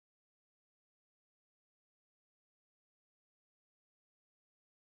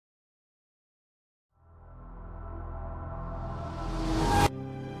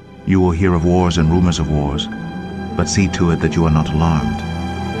You will hear of wars and rumors of wars, but see to it that you are not alarmed.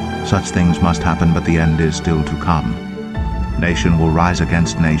 Such things must happen, but the end is still to come. Nation will rise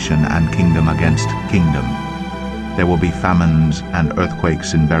against nation, and kingdom against kingdom. There will be famines and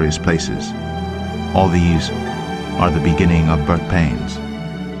earthquakes in various places. All these are the beginning of birth pains.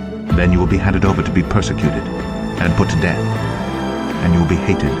 Then you will be handed over to be persecuted and put to death, and you will be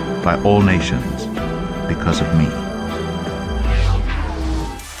hated by all nations because of me.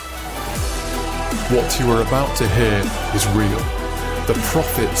 What you are about to hear is real. The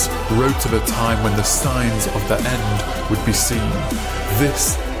prophets wrote of a time when the signs of the end would be seen.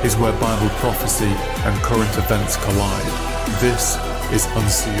 This is where Bible prophecy and current events collide. This is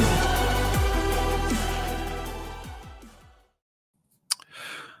Unsealed.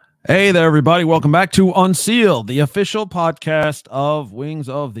 Hey there, everybody. Welcome back to Unsealed, the official podcast of Wings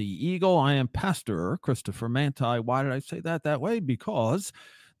of the Eagle. I am Pastor Christopher Manti. Why did I say that way? Because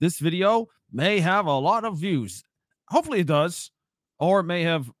this video may have a lot of views. Hopefully it does, or it may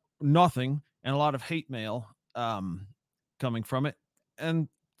have nothing and a lot of hate mail coming from it, and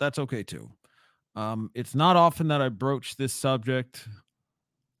that's okay too. It's not often that I broach this subject,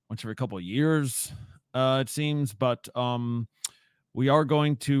 once every couple of years, it seems, but we are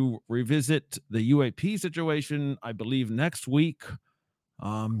going to revisit the UAP situation, I believe, next week,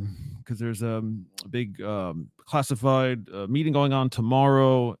 because there's a big classified meeting going on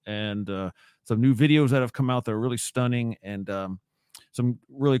tomorrow, and some new videos that have come out that are really stunning, and some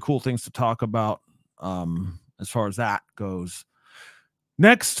really cool things to talk about as far as that goes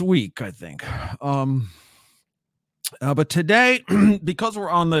next week, I think. But today, because we're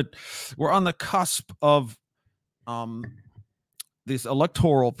on the cusp of this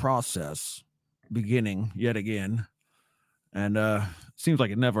electoral process beginning yet again, and seems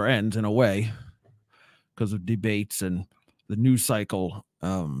like it never ends in a way because of debates and the news cycle,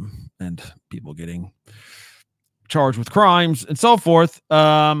 and people getting charged with crimes and so forth.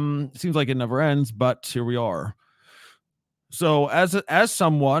 Seems like it never ends, but here we are. So as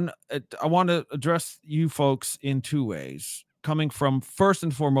someone, I want to address you folks in two ways, coming from, first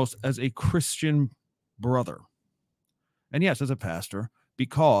and foremost, as a Christian brother. And yes, as a pastor,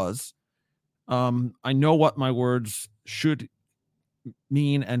 because I know what my words should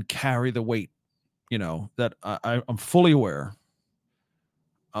mean and carry the weight, that I'm fully aware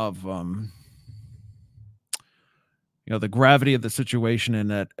of, the gravity of the situation, and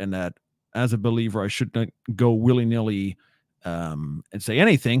that as a believer, I shouldn't go willy-nilly and say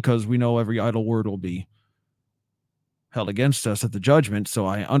anything, because we know every idle word will be held against us at the judgment. So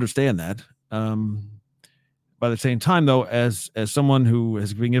I understand that. By the same time, though, as someone who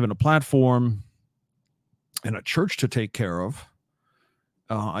has been given a platform and a church to take care of,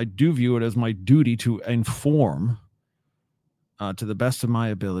 I do view it as my duty to inform to the best of my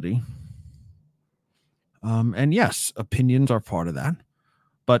ability. And yes, opinions are part of that.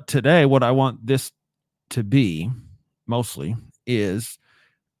 But today, what I want this to be mostly is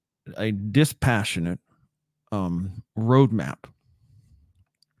a dispassionate roadmap.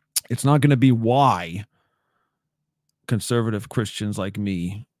 It's not going to be why conservative Christians like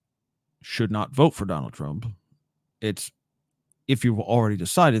me should not vote for Donald Trump. It's, if you've already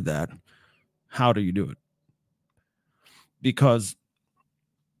decided that, how do you do it? Because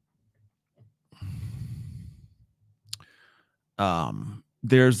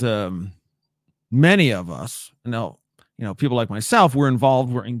there's many of us, people like myself, we're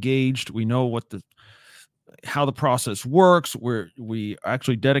involved, we're engaged, we know how the process works. We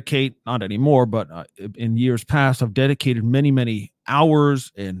actually dedicate, not anymore, but in years past, I've dedicated many, many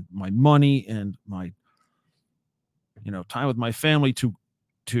hours and my money and my, time with my family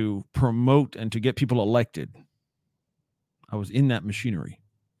to promote and to get people elected. I was in that machinery.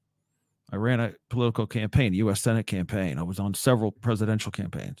 I ran a political campaign, U.S. Senate campaign. I was on several presidential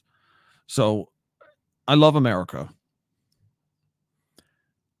campaigns. So I love America.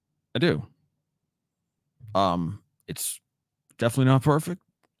 I do. It's definitely not perfect.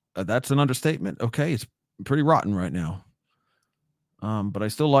 That's an understatement. Okay, it's pretty rotten right now. But I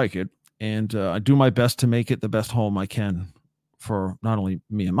still like it, and I do my best to make it the best home I can for not only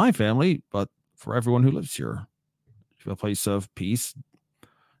me and my family, but for everyone who lives here. A place of peace,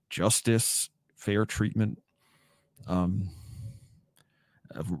 justice, fair treatment,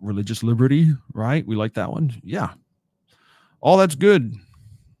 religious liberty, right? We like that one. Yeah. All that's good.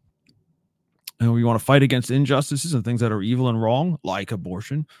 And we want to fight against injustices and things that are evil and wrong, like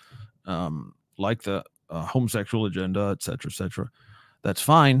abortion, like the homosexual agenda, et cetera, that's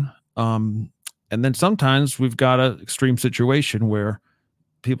fine. And then sometimes we've got an extreme situation where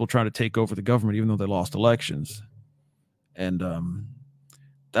people try to take over the government, even though they lost elections. And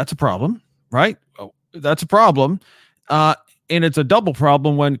that's a problem, right? That's a problem. And it's a double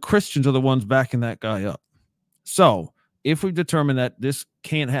problem when Christians are the ones backing that guy up. So if we determine that this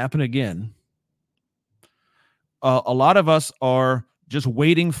can't happen again, a lot of us are just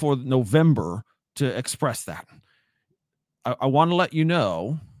waiting for November to express that. I want to let you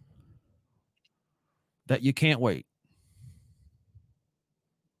know that you can't wait,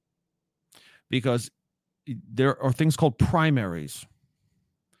 because there are things called primaries.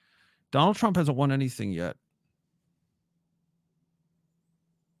 Donald Trump hasn't won anything yet.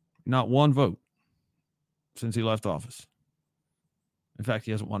 Not one vote since he left office. In fact,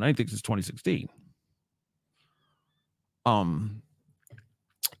 he hasn't won anything since 2016.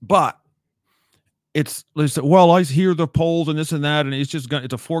 But it's, well, I hear the polls and this and that, and it's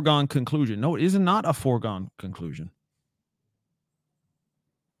a foregone conclusion. No, it is not a foregone conclusion.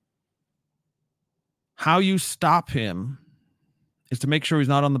 How you stop him is to make sure he's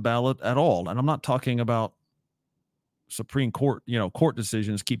not on the ballot at all. And I'm not talking about Supreme Court, court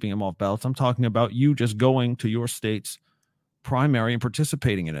decisions keeping him off ballots. I'm talking about you just going to your state's primary and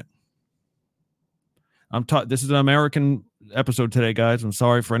participating in it. This is an American episode today, guys. I'm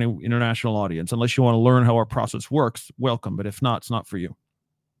sorry for any international audience. Unless you want to learn how our process works, welcome. But if not, it's not for you.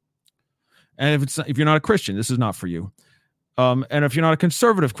 And if you're not a Christian, this is not for you. And if you're not a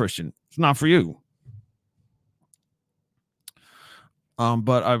conservative Christian, it's not for you.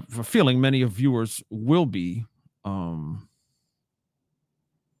 But I have a feeling many of viewers will be.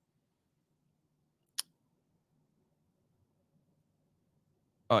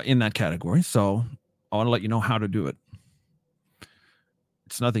 In that category. So I want to let you know how to do it.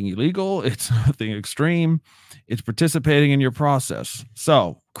 It's nothing illegal. It's nothing extreme. It's participating in your process.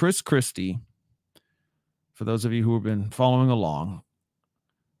 So Chris Christie, for those of you who have been following along,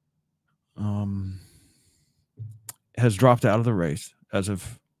 has dropped out of the race as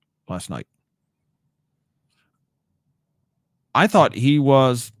of last night. I thought he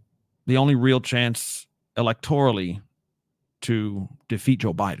was the only real chance electorally to defeat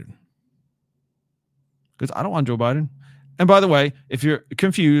Joe Biden, because I don't want Joe Biden. And by the way, if you're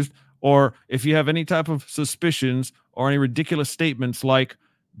confused or if you have any type of suspicions or any ridiculous statements like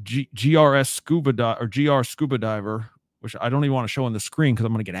GR scuba diver, which I don't even want to show on the screen because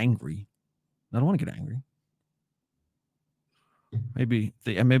I'm going to get angry. I don't want to get angry. Maybe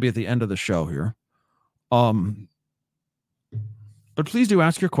at the end of the show here. But please do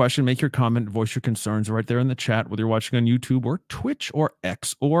ask your question, make your comment, voice your concerns right there in the chat, whether you're watching on YouTube or Twitch or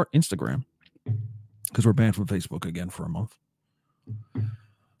X or Instagram, because we're banned from Facebook again for a month.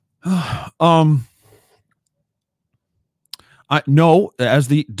 No, as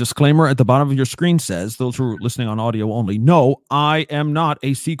the disclaimer at the bottom of your screen says, those who are listening on audio only, no, I am not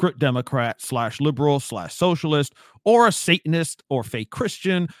a secret Democrat / liberal / socialist or a Satanist or fake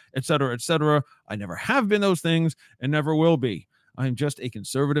Christian, etc., etc. I never have been those things and never will be. I'm just a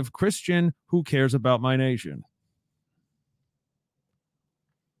conservative Christian who cares about my nation.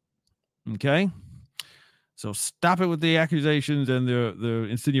 Okay? So stop it with the accusations and the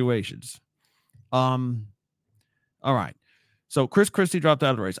insinuations. All right. So Chris Christie dropped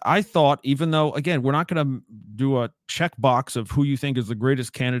out of the race. I thought, even though, again, we're not going to do a checkbox of who you think is the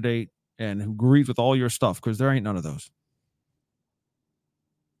greatest candidate and who agrees with all your stuff, because there ain't none of those.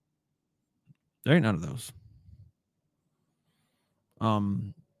 There ain't none of those.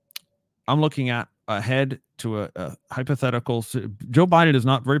 I'm looking at ahead to a hypothetical. Joe Biden is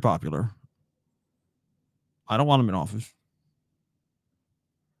not very popular. I don't want him in office.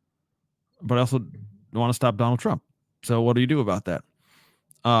 But I also want to stop Donald Trump. So what do you do about that?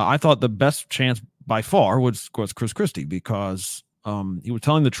 I thought the best chance by far was Chris Christie, because he was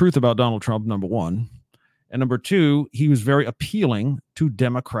telling the truth about Donald Trump, number one. And number two, he was very appealing to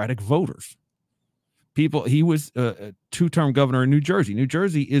Democratic voters. He was a two-term governor in New Jersey. New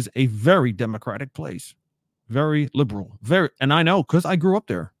Jersey is a very Democratic place, very liberal, and I know because I grew up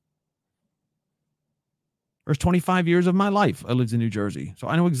there. There's 25 years of my life I lived in New Jersey, so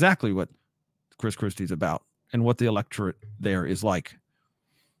I know exactly what Chris Christie's about and what the electorate there is like.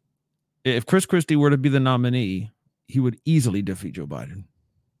 If Chris Christie were to be the nominee, he would easily defeat Joe Biden.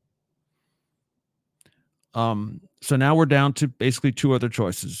 So now we're down to basically two other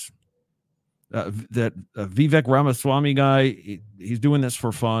choices. That Vivek Ramaswamy guy, he's doing this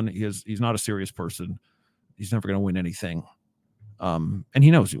for fun. He's not a serious person. He's never going to win anything. And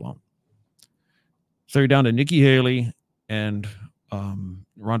he knows he won't. So you're down to Nikki Haley and Ron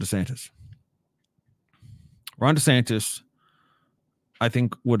DeSantis. Ron DeSantis, I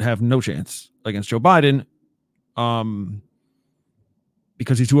think, would have no chance against Joe Biden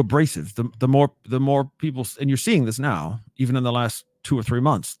because he's too abrasive. The more people, and you're seeing this now, even in the last 2 or 3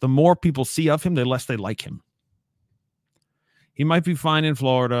 months. The more people see of him, the less they like him. He might be fine in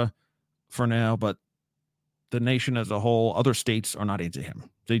Florida for now, but the nation as a whole, other states are not into him.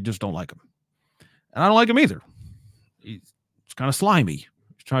 They just don't like him. And I don't like him either. He's kind of slimy.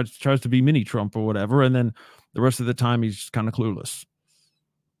 He tries to be mini Trump or whatever, and then the rest of the time he's kind of clueless.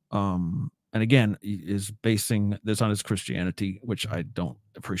 And again, he is basing this on his Christianity, which I don't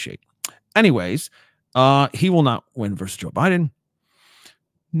appreciate. Anyways, he will not win versus Joe Biden.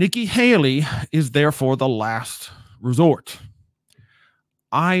 Nikki Haley is therefore the last resort.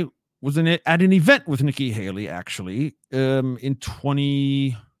 I was at an event with Nikki Haley, actually, in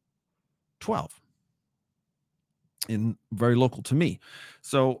 2012, very local to me.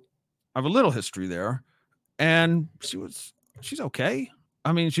 So I have a little history there, and she's okay.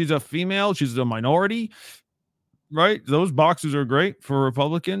 I mean, she's a female, she's a minority, right? Those boxes are great for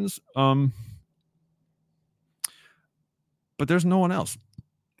Republicans. But there's no one else.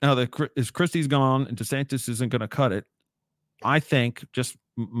 Now, if Christie's gone and DeSantis isn't going to cut it, I think, just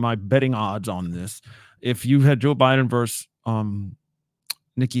my betting odds on this, if you had Joe Biden versus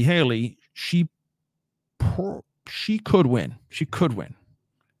Nikki Haley, she could win. She could win.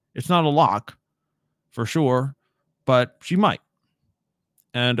 It's not a lock for sure, but she might.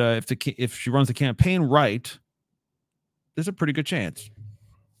 And if she runs the campaign right, there's a pretty good chance.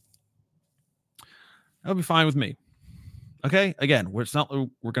 That'll be fine with me. Okay, again, we're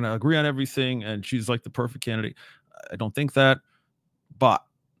going to agree on everything, and she's like the perfect candidate. I don't think that, but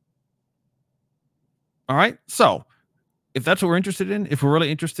all right. So if that's what we're interested in, if we're really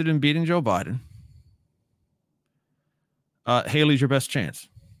interested in beating Joe Biden, Haley's your best chance.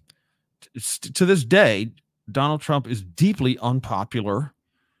 To this day, Donald Trump is deeply unpopular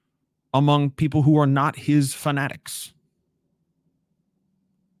among people who are not his fanatics.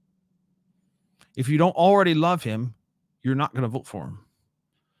 If you don't already love him, you're not going to vote for him.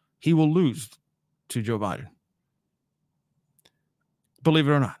 He will lose to Joe Biden. Believe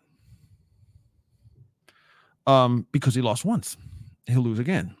it or not. Because he lost once. He'll lose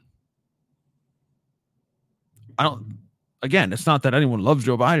again. Again, it's not that anyone loves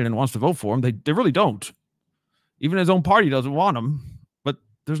Joe Biden and wants to vote for him. They really don't. Even his own party doesn't want him, but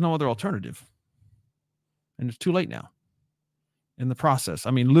there's no other alternative. And it's too late now in the process.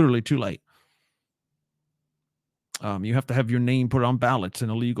 I mean, literally too late. You have to have your name put on ballots in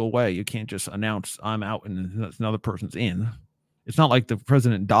a legal way. You can't just announce I'm out and another person's in. It's not like the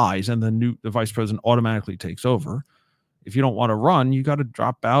president dies and the vice president automatically takes over. If you don't want to run, you got to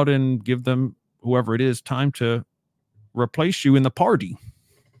drop out and give them, whoever it is, time to replace you in the party.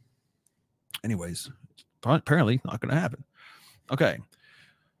 Anyways, apparently not going to happen. Okay.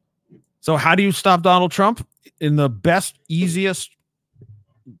 So how do you stop Donald Trump? In the best, easiest,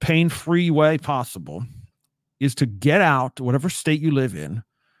 pain-free way possible is to get out to whatever state you live in.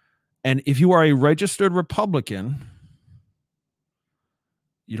 And if you are a registered Republican,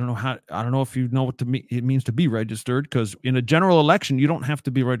 I don't know if you know what it means to be registered, because in a general election, you don't have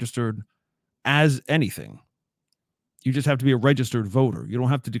to be registered as anything. You just have to be a registered voter. You don't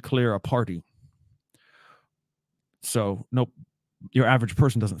have to declare a party. So, nope, your average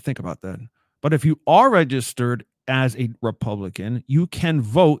person doesn't think about that. But if you are registered as a Republican, you can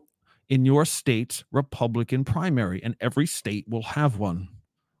vote in your state's Republican primary, and every state will have one.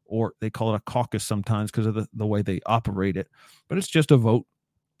 Or they call it a caucus sometimes because of the way they operate it. But it's just a vote.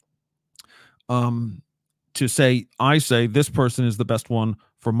 To say, I say this person is the best one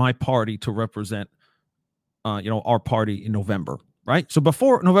for my party to represent, our party in November, right? So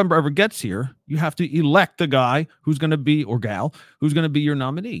before November ever gets here, you have to elect the guy who's going to be, or gal, who's going to be your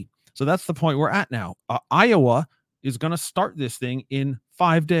nominee. So that's the point we're at now. Iowa is going to start this thing in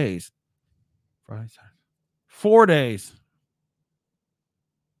 5 days. 4 days.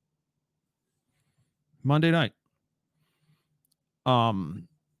 Monday night.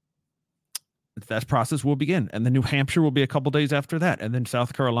 That process will begin. And then New Hampshire will be a couple days after that. And then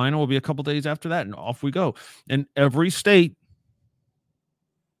South Carolina will be a couple days after that. And off we go. And every state,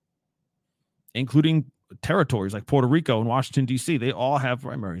 including territories like Puerto Rico and Washington, D.C., they all have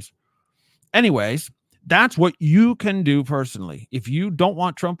primaries. Anyways, that's what you can do personally. If you don't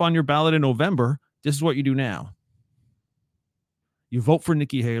want Trump on your ballot in November, this is what you do now. You vote for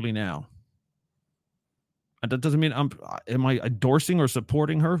Nikki Haley now. And that doesn't mean am I endorsing or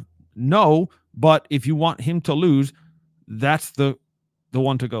supporting her? No, but if you want him to lose, that's the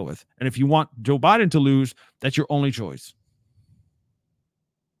one to go with. And if you want Joe Biden to lose, that's your only choice.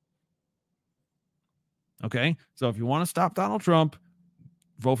 Okay? So if you want to stop Donald Trump,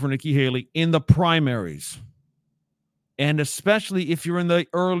 vote for Nikki Haley in the primaries. And especially if you're in the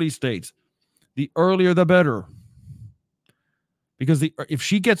early states. The earlier, the better. because if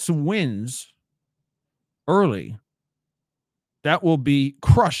she gets some wins early, that will be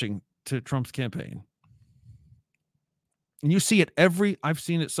crushing to Trump's campaign. And you see it I've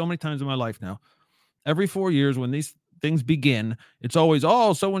seen it so many times in my life now. Every 4 years when these things begin, it's always,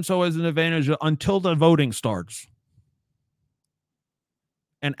 oh, so-and-so has an advantage until the voting starts.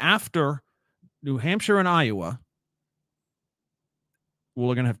 And after New Hampshire and Iowa, well,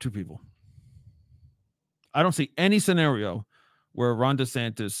 we're going to have two people. I don't see any scenario where Ron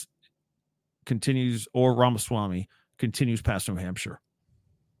DeSantis continues or Ramaswamy continues past New Hampshire.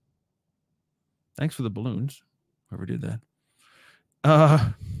 Thanks for the balloons, whoever did that.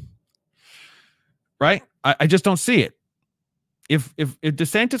 Right? I just don't see it. If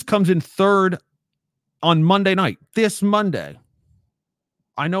DeSantis comes in third on Monday night, this Monday,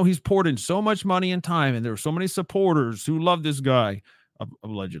 I know he's poured in so much money and time, and there are so many supporters who love this guy,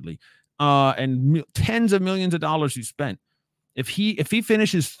 allegedly, and tens of millions of dollars he spent. If he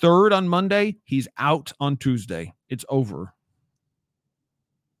finishes third on Monday, he's out on Tuesday. It's over.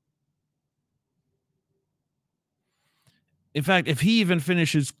 In fact, if he even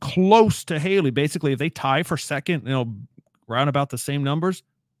finishes close to Haley, basically if they tie for second, round about the same numbers,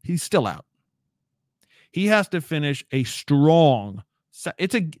 he's still out. He has to finish a strong.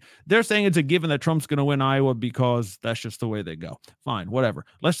 They're saying it's a given that Trump's going to win Iowa because that's just the way they go. Fine, whatever.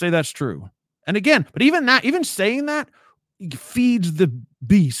 Let's say that's true. And again, but even saying that feeds the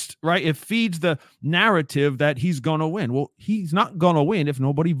beast, right? It feeds the narrative that he's going to win. Well, he's not going to win if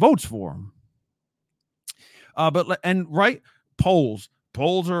nobody votes for him.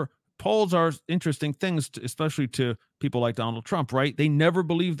 Polls are interesting things, especially to people like Donald Trump, right? They never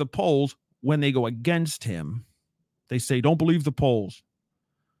believe the polls when they go against him. They say, don't believe the polls.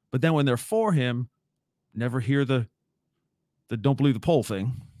 But then when they're for him, never hear the don't believe the poll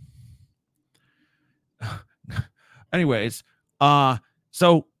thing. Anyways,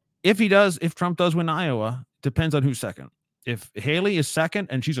 so if Trump does win Iowa, depends on who's second. If Haley is second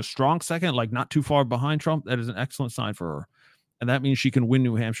and she's a strong second, like not too far behind Trump, that is an excellent sign for her. And that means she can win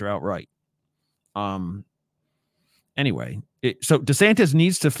New Hampshire outright. Anyway, so DeSantis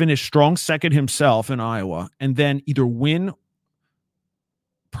needs to finish strong second himself in Iowa and then either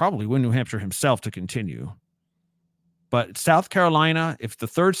probably win New Hampshire himself to continue. But South Carolina, if the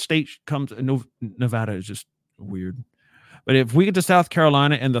third state comes, Nevada is just weird. But if we get to South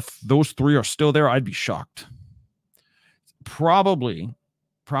Carolina and those three are still there, I'd be shocked. Probably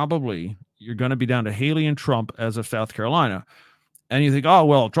you're going to be down to Haley and Trump as of South Carolina. And you think, oh,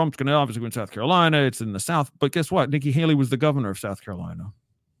 well, Trump's going to obviously win South Carolina. It's in the South. But guess what? Nikki Haley was the governor of South Carolina.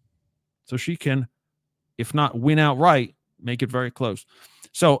 So she can, if not win outright, make it very close.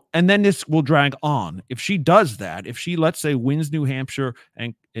 So, and then this will drag on. If she does that, if she, let's say, wins New Hampshire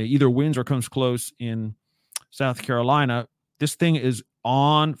and either wins or comes close in South Carolina, this thing is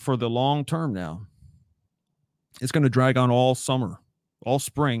on for the long term now. It's going to drag on all summer, all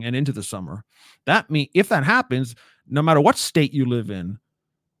spring, and into the summer. If that happens, no matter what state you live in,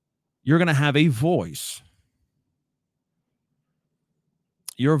 you're going to have a voice.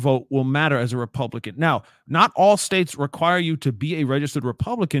 Your vote will matter as a Republican. Now, not all states require you to be a registered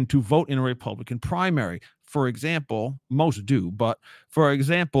Republican to vote in a Republican primary. For example, most do, but for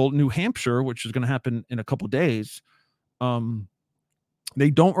example, New Hampshire, which is going to happen in a couple of days, they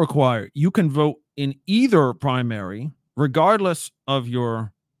don't require. You can vote in either primary, regardless of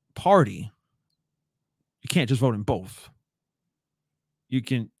your party. You can't just vote in both. You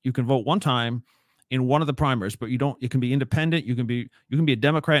can vote one time in one of the primaries, but you can be independent. You can be a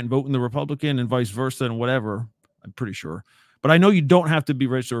Democrat and vote in the Republican and vice versa and whatever. I'm pretty sure. But I know you don't have to be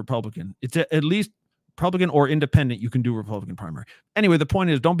registered Republican. It's at least Republican or independent. You can do Republican primary. Anyway, the point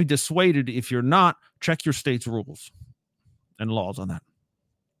is, don't be dissuaded if you're not. Check your state's rules and laws on that.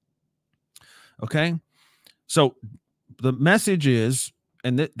 Okay? So the message is,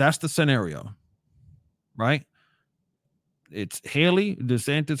 and that's the scenario, right? It's Haley,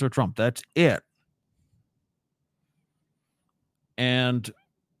 DeSantis, or Trump. That's it. And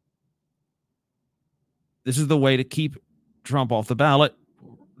this is the way to keep Trump off the ballot,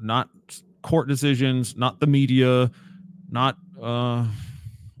 not court decisions, not the media, not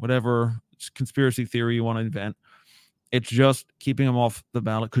whatever conspiracy theory you want to invent. It's just keeping him off the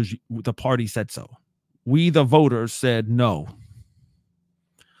ballot because the party said so. We, the voters, said no.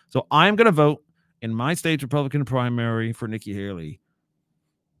 So I'm going to vote in my state's Republican primary for Nikki Haley.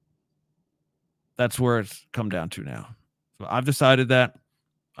 That's where it's come down to now. So I've decided that.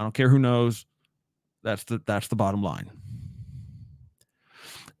 I don't care who knows. That's the bottom line.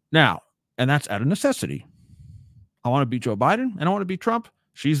 Now, and that's out of necessity. I want to beat Joe Biden and I want to beat Trump.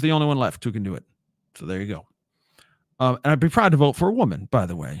 She's the only one left who can do it. So there you go. And I'd be proud to vote for a woman, by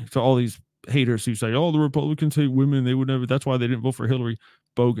the way. So all these haters who say, oh, the Republicans hate women, they would never, that's why they didn't vote for Hillary.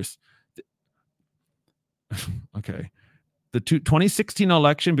 Bogus. Okay. The 2016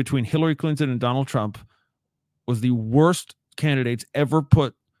 election between Hillary Clinton and Donald Trump was the worst candidates ever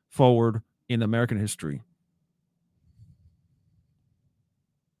put forward in American history.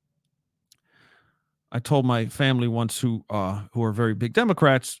 I told my family once who are very big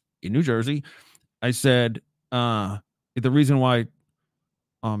Democrats in New Jersey, I said, the reason why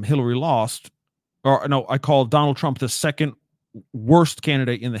Hillary lost, or no, I called Donald Trump the second worst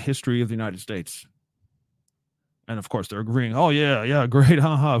candidate in the history of the United States. And of course, they're agreeing. Oh, yeah, great.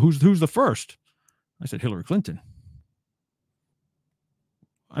 Who's the first? I said Hillary Clinton.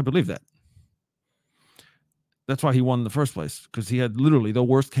 I believe that. That's why he won in the first place, because he had literally the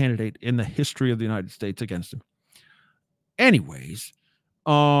worst candidate in the history of the United States against him. Anyways,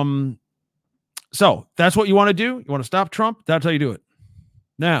 so that's what you want to do. You want to stop Trump? That's how you do it.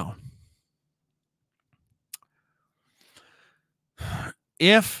 Now,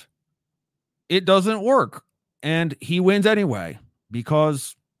 if it doesn't work and he wins anyway,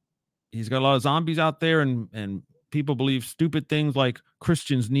 because he's got a lot of zombies out there and people believe stupid things like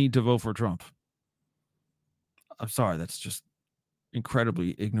Christians need to vote for Trump. I'm sorry, that's just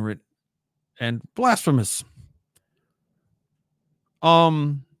incredibly ignorant and blasphemous.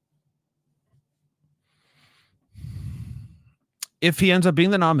 If he ends up being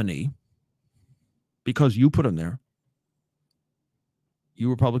the nominee because you put him there, you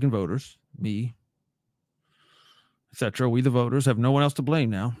Republican voters, me, etc., we the voters have no one else to blame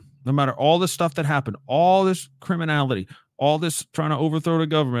now. No matter all this stuff that happened, all this criminality, all this trying to overthrow the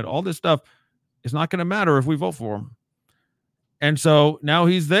government, all this stuff, it's not going to matter if we vote for him. And so now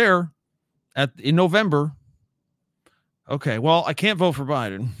he's there in November. Okay, well, I can't vote for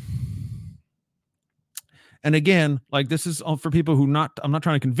Biden. And again, like, this is for people who I'm not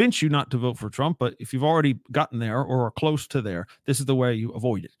trying to convince you not to vote for Trump, but if you've already gotten there or are close to there, this is the way you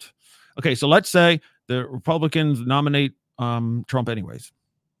avoid it. Okay, so let's say the Republicans nominate Trump anyways.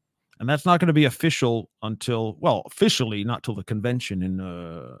 And that's not going to be official officially not till the convention in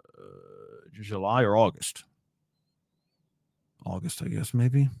July or August. August, I guess,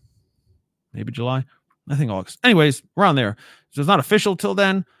 maybe July. I think August. Anyways, around there. So it's not official till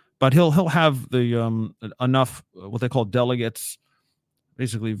then, but he'll have the enough what they call delegates,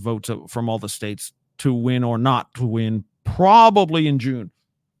 basically votes from all the states to win or not to win, probably in June.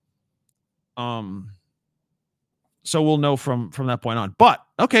 So we'll know from that point on. But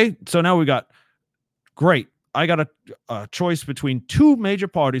okay, so now we got great. I got a choice between two major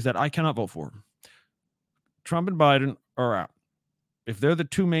parties that I cannot vote for. Trump and Biden are out. If they're the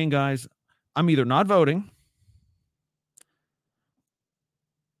two main guys, I'm either not voting,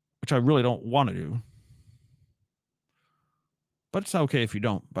 which I really don't want to do. But it's okay if you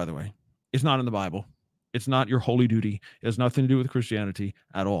don't, by the way. It's not in the Bible. It's not your holy duty. It has nothing to do with Christianity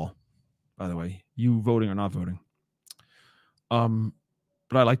at all, by the way. You voting or not voting.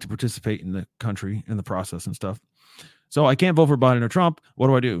 But I like to participate in the country, in the process and stuff. So I can't vote for Biden or Trump.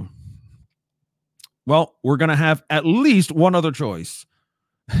 What do? Well, we're going to have at least one other choice.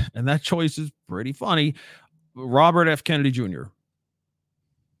 And that choice is pretty funny. Robert F. Kennedy Jr.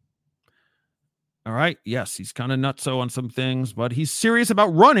 All right. Yes, he's kind of nutso on some things, but he's serious about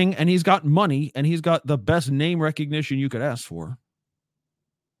running, and he's got money, and he's got the best name recognition you could ask for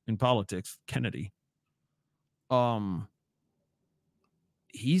in politics. Kennedy.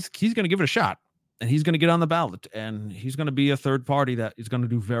 He's going to give it a shot, and he's going to get on the ballot, and he's going to be a third party that is going to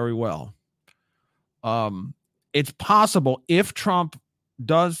do very well. It's possible, if Trump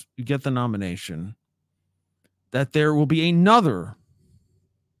does get the nomination, that there will be another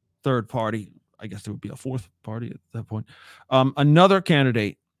third party. I guess there would be a fourth party at that point. Another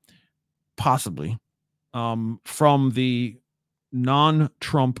candidate, possibly, from the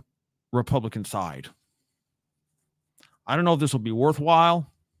non-Trump Republican side. I don't know if this will be worthwhile,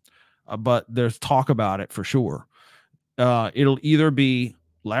 but there's talk about it for sure. It'll either be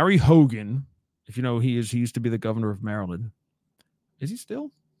Larry Hogan, if you know he used to be the governor of Maryland. Is he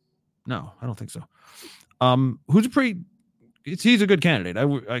still? No, I don't think so. He's a good candidate.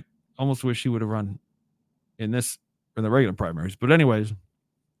 I almost wish he would have run in the regular primaries. But anyways,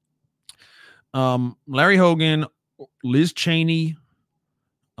 Larry Hogan, Liz Cheney.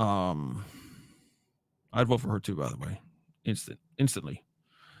 I'd vote for her too, by the way. Instantly.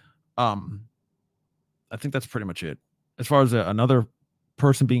 I think that's pretty much it. As far as another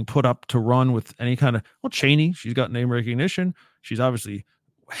person being put up to run with any kind of, Cheney, she's got name recognition. She's obviously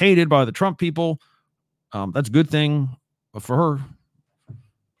hated by the Trump people. That's a good thing for her.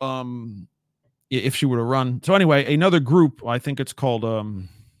 if she were to run. So anyway, another group, I think it's called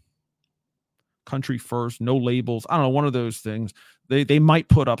Country First, No Labels. I don't know, one of those things. They might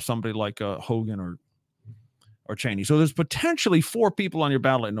put up somebody like Hogan or Cheney. So there's potentially 4 people on your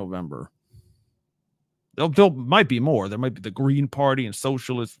ballot in November. There might be more. There might be the Green Party and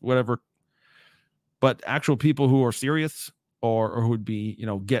Socialists, whatever. But actual people who are serious or who would be,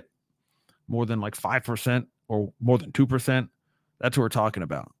 get more than like 5% or more than 2%, that's what we're talking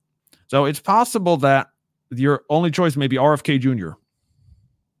about. So it's possible that your only choice may be RFK Jr.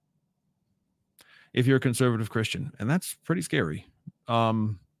 if you're a conservative Christian, and that's pretty scary. But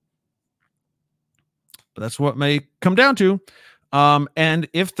that's what may come down to. And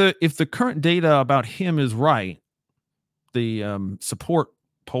if the current data about him is right, the support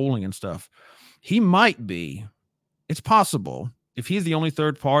polling and stuff, he might be. It's possible if he's the only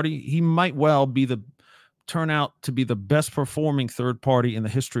third party, he might well turn out to be the best performing third party in the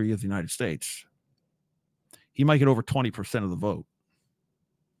history of the United States. He might get over 20% of the vote.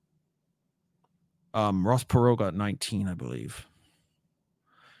 Ross Perot got 19, I believe.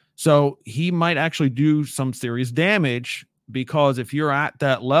 So he might actually do some serious damage, because if you're at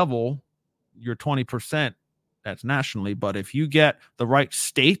that level, you're 20%, that's nationally. But if you get the right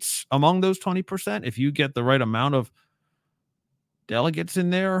states among those 20%, if you get the right amount of delegates in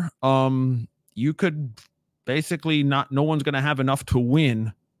there, you could basically no one's going to have enough to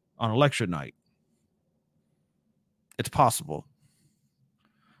win on election night. It's possible.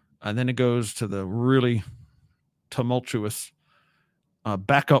 And then it goes to the really tumultuous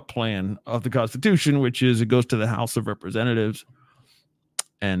backup plan of the Constitution, which is it goes to the House of Representatives.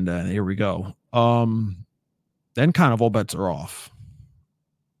 And here we go. Then kind of all bets are off.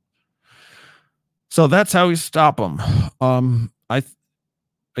 So that's how we stop them.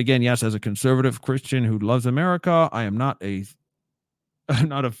 Again, yes, as a conservative Christian who loves America, I am not a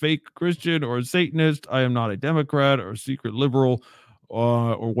fake Christian or a Satanist. I am not a Democrat or a secret liberal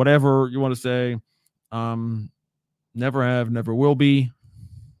or whatever you want to say. Never have, never will be.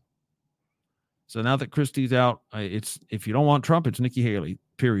 So now that Christie's out, it's if you don't want Trump, it's Nikki Haley,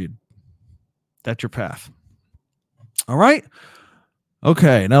 period. That's your path. All right.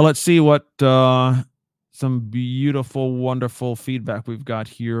 Okay, now let's see what some beautiful, wonderful feedback we've got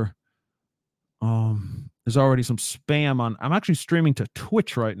here. There's already some spam on. I'm actually streaming to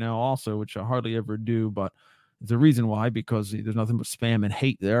Twitch right now also, which I hardly ever do, but there's a reason why, because there's nothing but spam and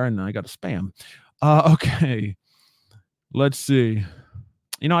hate there, and I got a spam. Okay, let's see.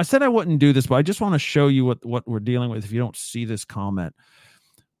 I said I wouldn't do this, but I just want to show you what we're dealing with if you don't see this comment.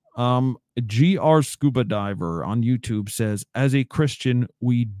 GR Scuba Diver on YouTube says, as a Christian,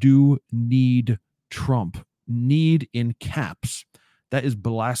 we do need Trump. Need in caps. That is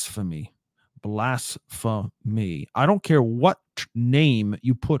blasphemy. Blasphemy. I don't care what name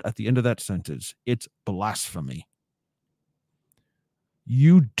you put at the end of that sentence. It's blasphemy.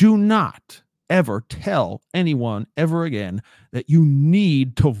 You do not ever tell anyone ever again that you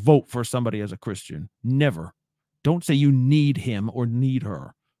need to vote for somebody as a Christian. Never. Don't say you need him or need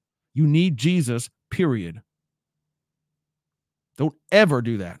her. You need Jesus, period. Don't ever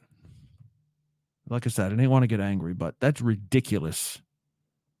do that. Like I said, I didn't want to get angry, but that's ridiculous.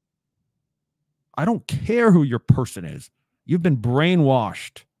 I don't care who your person is. You've been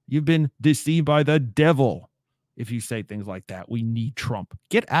brainwashed. You've been deceived by the devil. If you say things like that, we need Trump.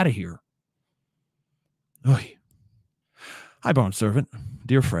 Get out of here. Oy. Hi, Bone Servant.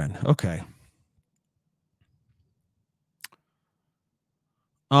 Dear friend. Okay.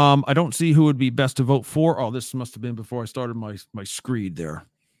 I don't see who would be best to vote for. Oh, this must have been before I started my screed there.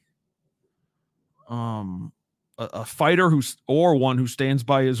 A fighter or one who stands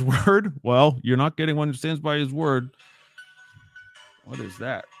by his word. Well, you're not getting one who stands by his word. What is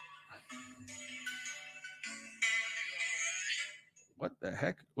that? What the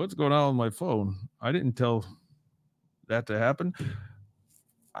heck? What's going on with my phone? I didn't tell that to happen.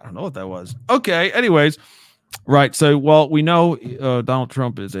 I don't know what that was. Okay. Anyways. Right. So, well, we know Donald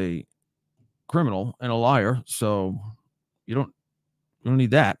Trump is a criminal and a liar. So you don't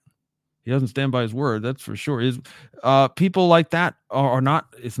need that. He doesn't stand by his word. That's for sure. People like that are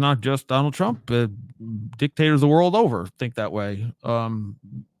not. It's not just Donald Trump. Dictators the world over think that way.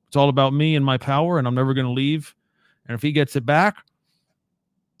 It's all about me and my power, and I'm never going to leave. And if he gets it back,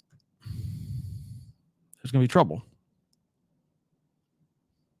 there's going to be trouble.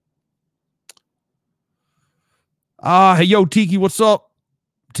 Hey, yo, Tiki, what's up?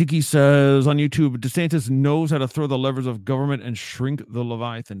 Tiki says on YouTube, DeSantis knows how to throw the levers of government and shrink the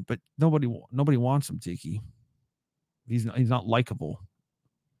Leviathan, but nobody wants him, Tiki. He's not likable.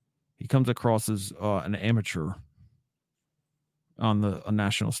 He comes across as an amateur on the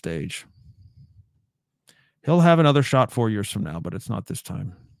national stage. He'll have another shot 4 years from now, but it's not this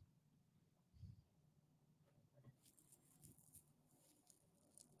time.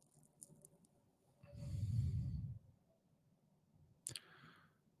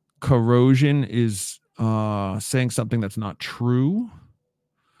 Corrosion is saying something that's not true.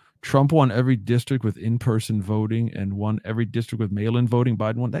 Trump won every district with in-person voting and won every district with mail-in voting.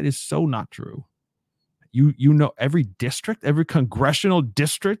 Biden won. That is so not true. You know, every district, every congressional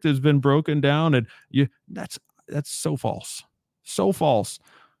district has been broken down, and that's so false. So false.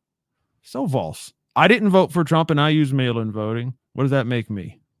 So false. I didn't vote for Trump and I use mail-in voting. What does that make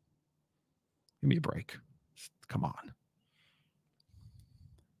me? Give me a break. Come on.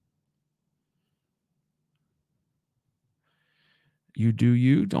 You do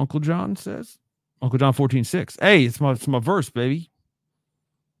you, Uncle John says. Uncle John 14:6. Hey, it's my verse, baby.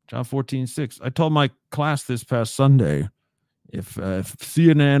 John 14:6. I told my class this past Sunday, if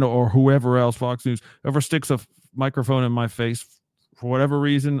CNN or whoever else, Fox News, ever sticks a microphone in my face for whatever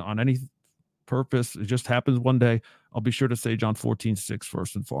reason, on any purpose, it just happens one day, I'll be sure to say John 14:6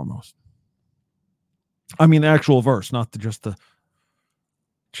 first and foremost. I mean the actual verse, not just the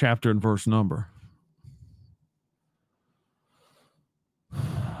chapter and verse number.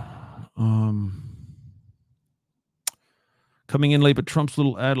 Coming in late, but Trump's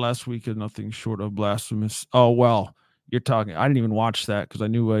little ad last week is nothing short of blasphemous. Oh, well, you're talking. I didn't even watch that because I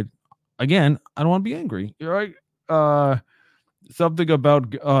knew I don't want to be angry. You're right. Something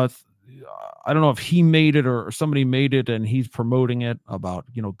about, I don't know if he made it or somebody made it and he's promoting it about,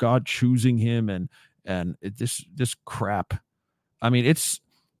 God choosing him and this crap. I mean, it's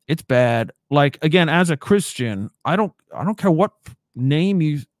bad. Like, again, as a Christian, I don't care what name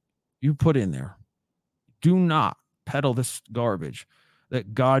you put in there. Do not peddle this garbage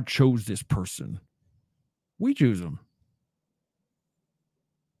that God chose this person. We choose him.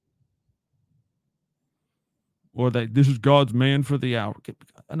 Or that this is God's man for the hour.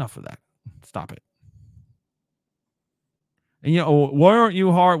 Enough of that. Stop it. And why aren't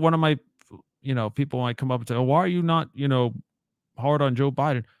you hard? One of my, people might come up and say, why are you not, hard on Joe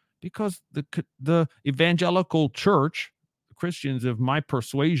Biden? Because the evangelical church, Christians of my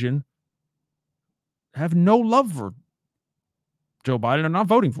persuasion, have no love for Joe Biden. They're not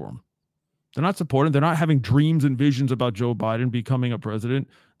voting for him. They're not supporting. They're not having dreams and visions about Joe Biden becoming a president.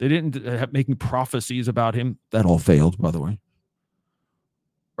 They didn't have making prophecies about him. That all failed, by the way.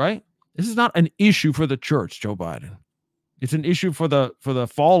 Right? This is not an issue for the church, Joe Biden. It's an issue for the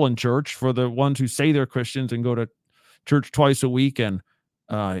fallen church, for the ones who say they're Christians and go to church twice a week, and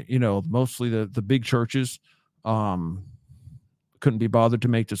mostly the big churches couldn't be bothered to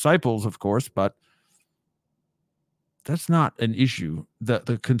make disciples, of course, but that's not an issue.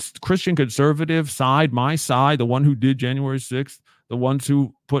 The Christian conservative side, my side, the one who did January 6th, the ones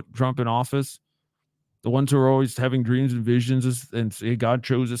who put Trump in office, the ones who are always having dreams and visions and say God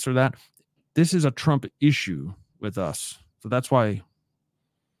chose this or that. This is a Trump issue with us. So that's why.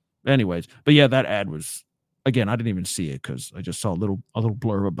 Anyways, but yeah, that ad was, again, I didn't even see it because I just saw a little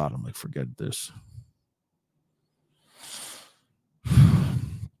blurb about it. I'm like, forget this.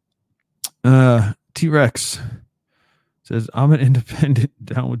 T-Rex says, I'm an independent,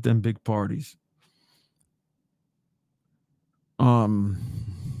 down with them big parties. Yeah,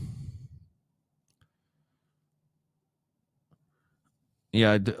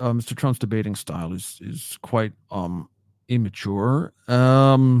 Mr. Trump's debating style is quite immature.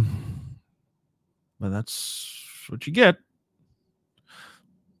 But that's what you get.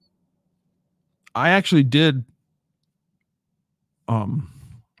 I actually did. So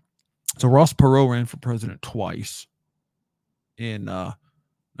Ross Perot ran for president twice in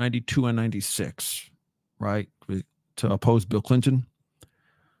 92 and 96, right? To oppose Bill Clinton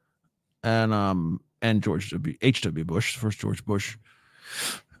and George H.W. Bush, first George Bush,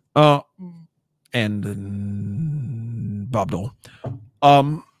 and Bob Dole.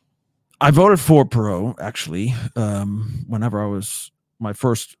 I voted for Perot, actually, whenever I was my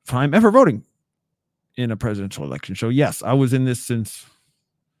first time ever voting in a presidential election. So, yes, I was in this since,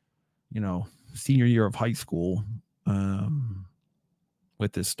 senior year of high school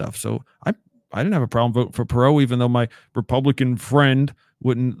with this stuff. So I didn't have a problem voting for Perot, even though my Republican friend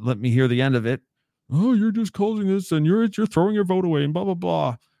wouldn't let me hear the end of it. Oh, you're just causing this and you're throwing your vote away and blah, blah,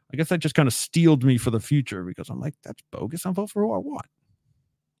 blah. I guess that just kind of steeled me for the future because I'm like, that's bogus. I'll vote for who I want.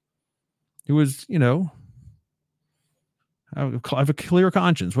 It was, I have a clear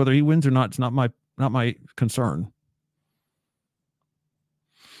conscience. Whether he wins or not, it's not my concern.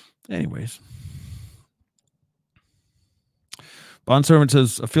 Anyways. Bond Servant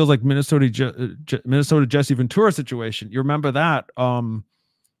says, it feels like Minnesota Jesse Ventura situation. You remember that?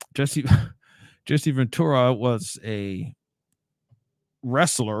 Jesse Jesse Ventura was a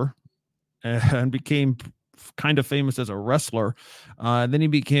wrestler and became kind of famous as a wrestler. Then he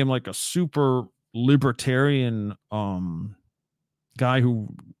became like a super libertarian guy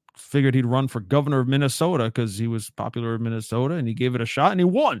who figured he'd run for governor of Minnesota because he was popular in Minnesota, and he gave it a shot and he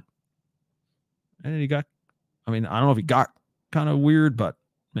won. And he got, I don't know if he got kind of weird, but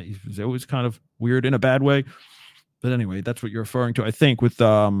he was always kind of weird in a bad way. But anyway, that's what you're referring to, I think, with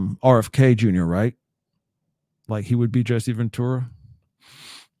RFK Jr., right? Like he would be Jesse Ventura.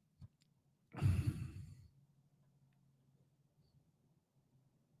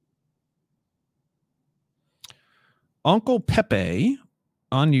 Uncle Pepe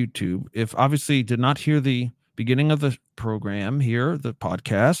on YouTube, if obviously did not hear the beginning of the program here, the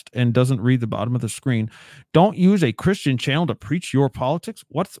podcast, and doesn't read the bottom of the screen, don't use a Christian channel to preach your politics.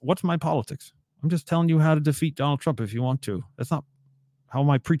 What's my politics? I'm just telling you how to defeat Donald Trump if you want to. That's not, how am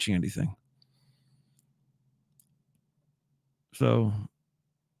I preaching anything? So,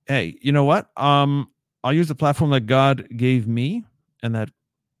 hey, you know what? I'll use the platform that God gave me and that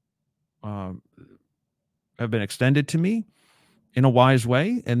have been extended to me in a wise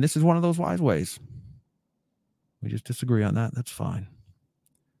way, and this is one of those wise ways. We just disagree on that. That's fine.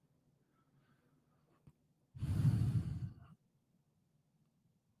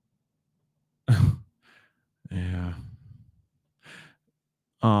 Yeah.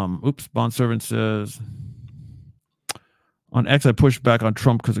 Oops. Bondservant says on X, I pushed back on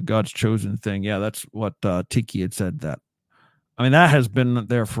Trump because of God's chosen thing. Yeah, that's what Tiki had said. That, that has been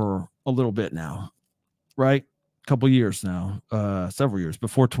there for a little bit now, right? A couple years now, several years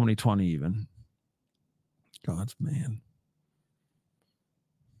before 2020, even. God's man.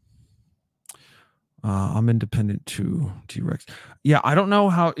 I'm independent too, T-Rex. Yeah, I don't know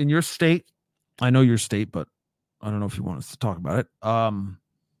how in your state. I know your state, but I don't know if you want us to talk about it. I'm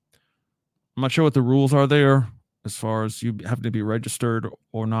not sure what the rules are there as far as you have to be registered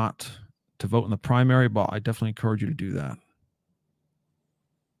or not to vote in the primary, but I definitely encourage you to do that.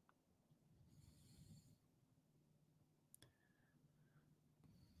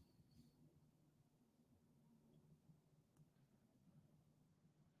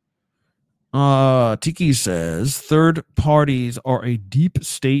 Tiki says third parties are a deep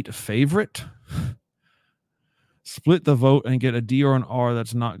state favorite. Split the vote and get a D or an R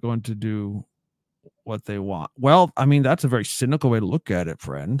that's not going to do what they want. Well, that's a very cynical way to look at it,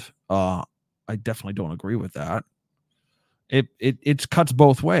 friend. I definitely don't agree with that. It cuts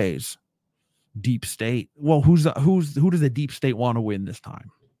both ways. Deep state. Well, who does the deep state want to win this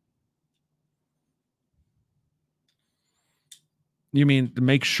time? You mean to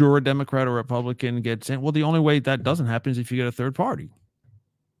make sure a Democrat or Republican gets in? Well, the only way that doesn't happen is if you get a third party.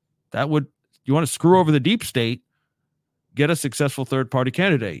 You want to screw over the deep state, get a successful third party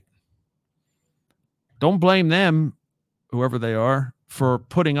candidate. Don't blame them, whoever they are, for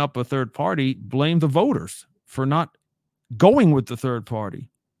putting up a third party. Blame the voters for not going with the third party.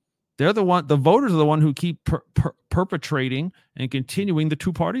 They're the voters are the one who keep perpetrating and continuing the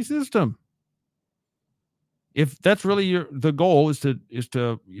two-party system. If that's really the goal is to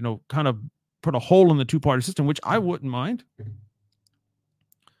kind of put a hole in the two-party system, which I wouldn't mind,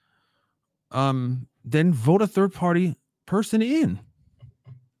 then vote a third-party person in.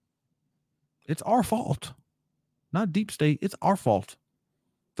 It's our fault, not deep state. It's our fault,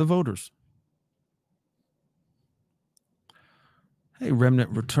 the voters. Hey, Remnant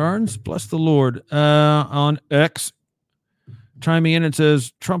returns. Bless the Lord. On X, chiming in and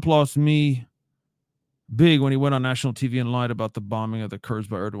says Trump lost me big when he went on national TV and lied about the bombing of the Kurds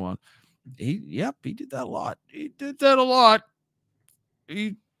by Erdogan. He did that a lot. He did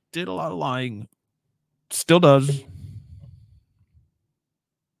a lot of lying. Still does.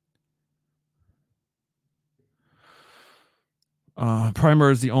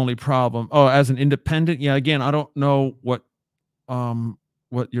 Primary is the only problem. Oh, as an independent, yeah. Again, I don't know what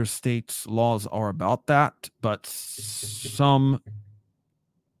your state's laws are about that, but some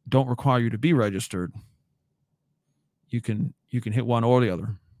don't require you to be registered. You can hit one or the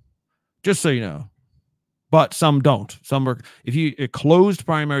other, just so you know. But some don't. Some are. A closed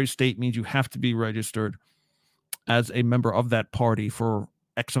primary state means you have to be registered as a member of that party for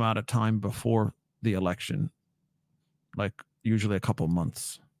X amount of time before the election, like usually a couple of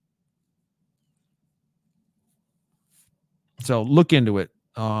months. So look into it.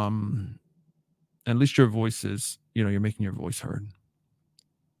 At least your voice is, you're making your voice heard.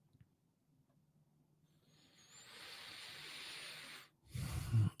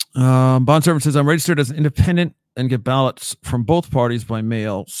 Bondservant says, I'm registered as an independent and get ballots from both parties by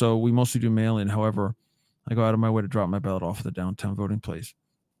mail. So we mostly do mail in. However, I go out of my way to drop my ballot off at the downtown voting place.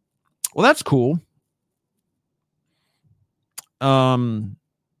 Well, that's cool.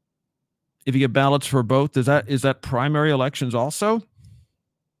 If you get ballots for both, is that primary elections also?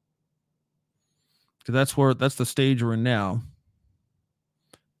 Because that's the stage we're in now.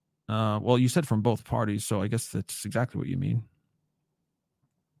 Well, you said from both parties, so I guess that's exactly what you mean.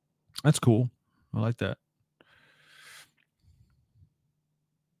 That's cool. I like that.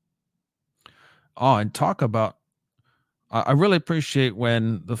 Oh, and talk about, I really appreciate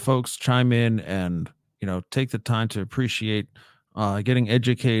when the folks chime in and, take the time to appreciate getting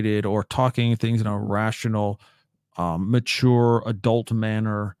educated or talking things in a rational, mature adult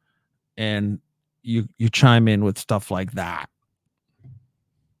manner. And you chime in with stuff like that.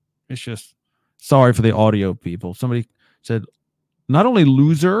 It's just, sorry for the audio people. Somebody said, not only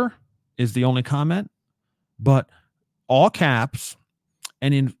loser is the only comment, but all caps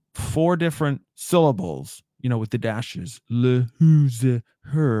and in 4 different syllables, with the dashes. Le, who's,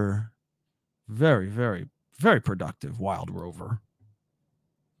 her. Very, very, very productive, Wild Rover.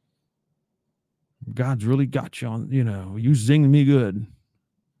 God's really got you on, you zing me good.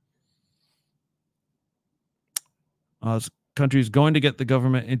 This country is going to get the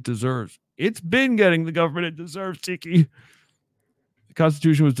government it deserves. It's been getting the government it deserves, Tiki. The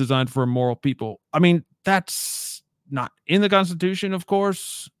Constitution was designed for immoral people. I mean, that's not in the Constitution, of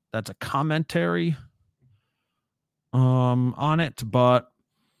course. That's a commentary on it. But,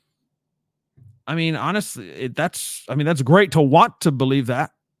 I mean, honestly, that's great to want to believe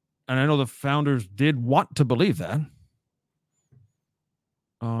that. And I know the founders did want to believe that.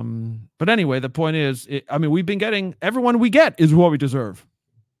 But anyway, the point is, we've been getting, everyone we get is what we deserve.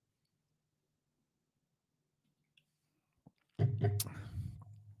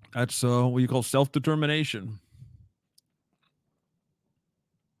 That's what you call self-determination.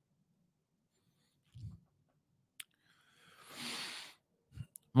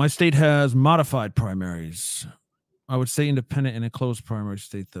 My state has modified primaries. I would say independent in a closed primary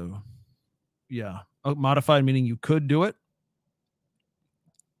state, though. Yeah. Modified meaning you could do it.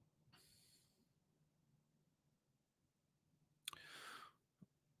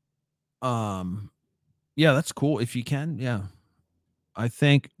 Yeah, that's cool if you can. Yeah. I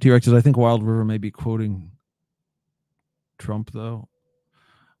think T-Rex says, I think Wild River may be quoting Trump, though.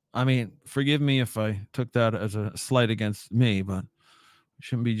 I mean, forgive me if I took that as a slight against me, but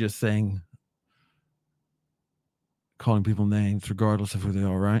shouldn't be just calling people names regardless of who they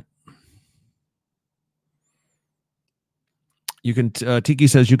are, right? You can, Tiki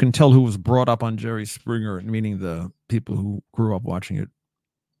says, you can tell who was brought up on Jerry Springer, meaning the people who grew up watching it.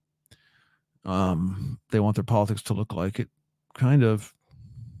 They want their politics to look like it. Kind of.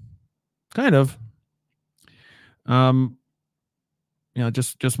 Just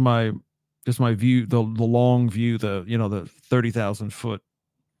my view, the long view, the 30,000 foot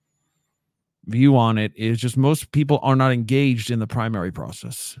view on it is just most people are not engaged in the primary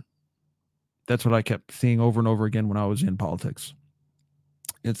process. That's what I kept seeing over and over again when I was in politics.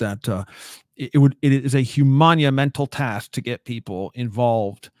 It's that it is a monumental task to get people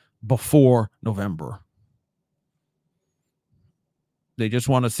involved before November. They just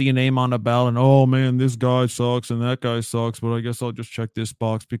want to see a name on a ballot and, oh man, this guy sucks and that guy sucks, but I guess I'll just check this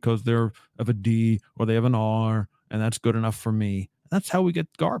box because they're of a D or they have an R and that's good enough for me. That's how we get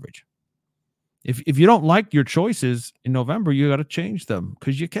garbage. If you don't like your choices in November, you got to change them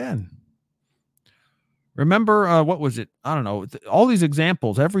because you can. Remember, what was it? I don't know. All these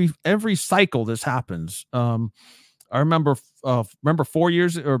examples, every cycle this happens. I remember 4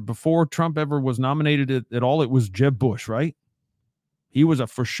 years or before Trump ever was nominated at all, it was Jeb Bush, right? He was a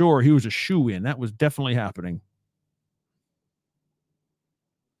shoo-in. That was definitely happening.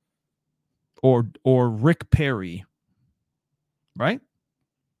 Or Rick Perry, right?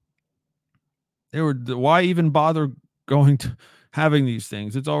 Why even bother going to having these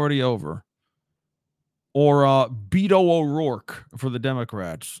things? It's already over. Or Beto O'Rourke for the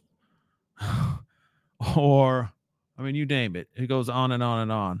Democrats. Or, you name it. It goes on and on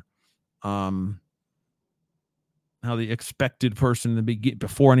and on. How the expected person to be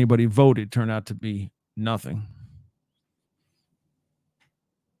before anybody voted turned out to be nothing.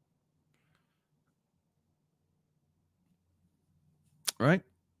 Right?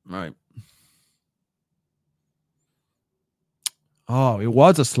 Oh, it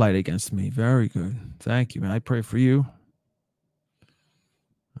was a slight against me. Very good. Thank you, man. I pray for you.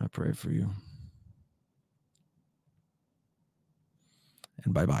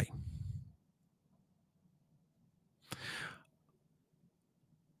 And bye-bye.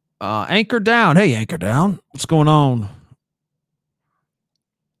 Anchor Down. Hey, Anchor Down. What's going on?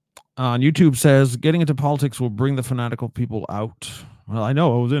 On YouTube says, getting into politics will bring the fanatical people out. Well, I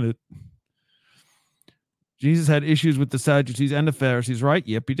know I was in it. Jesus had issues with the Sadducees and the Pharisees, right?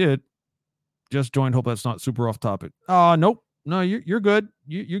 Yep, he did. Just joined. Hope that's not super off topic. Nope. No, you're good.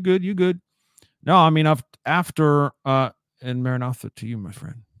 You're good. You good. No, I mean, after and Maranatha to you, my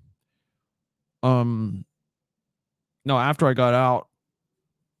friend. No, after I got out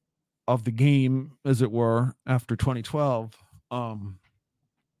of the game, as it were, after 2012,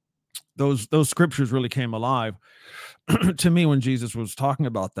 those scriptures really came alive to me when Jesus was talking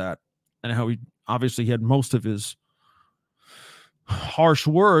about that, and how he obviously had most of his harsh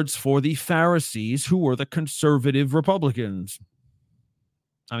words for the Pharisees, who were the conservative Republicans.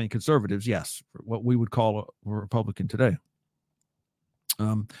 I mean, conservatives, yes, what we would call a Republican today,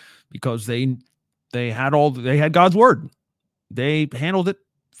 because they had God's word. They handled it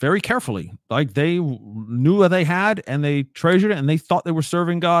very carefully. Like, they knew what they had, and they treasured it, and they thought they were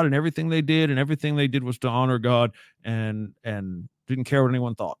serving God, and everything they did was to honor God, and didn't care what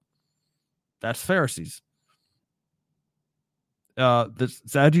anyone thought. That's Pharisees. The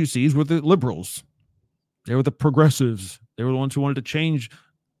Sadducees were the liberals. They were the progressives. They were the ones who wanted to change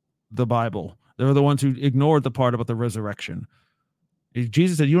the Bible. They were the ones who ignored the part about the resurrection.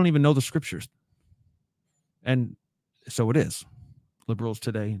 Jesus said, you don't even know the scriptures. And so it is. Liberals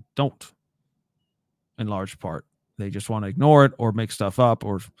today don't, in large part. They just want to ignore it or make stuff up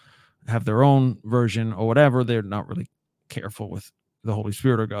or have their own version or whatever. They're not really careful with the Holy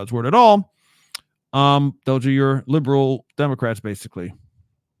Spirit or God's word at all. Those are your liberal Democrats, basically.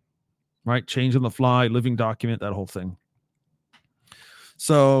 Right? Change on the fly, living document, that whole thing.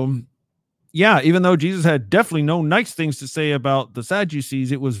 So, yeah, even though Jesus had definitely no nice things to say about the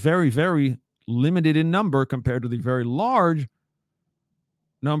Sadducees, it was very, very limited in number compared to the very large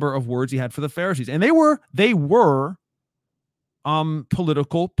number of words he had for the Pharisees. And they were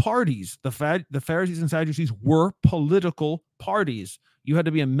political parties. The Pharisees and Sadducees were political parties. You had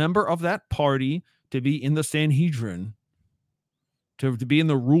to be a member of that party to be in the Sanhedrin, to be in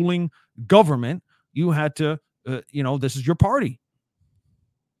the ruling government. You had to, this is your party.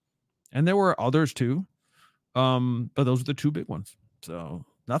 And there were others too, but those are the two big ones. So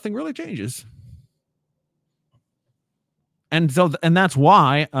nothing really changes. And that's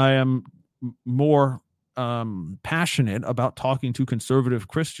why I am more passionate about talking to conservative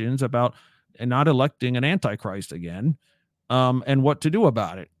Christians about not electing an antichrist again, and what to do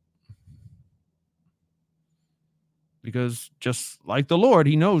about it. Because just like the Lord,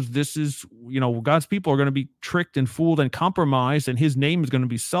 he knows this is, God's people are going to be tricked and fooled and compromised, and his name is going to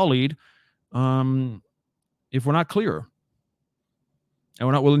be sullied if we're not clear. And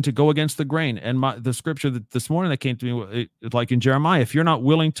we're not willing to go against the grain. And the scripture that this morning that came to me, like in Jeremiah, if you're not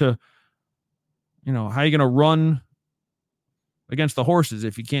willing to, how are you going to run against the horses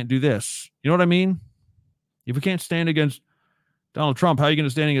if you can't do this? You know what I mean? If we can't stand against Donald Trump, how are you going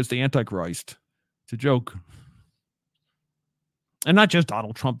to stand against the Antichrist? It's a joke. And not just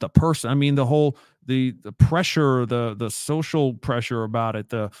Donald Trump, the person. I mean, the whole, the pressure, the social pressure about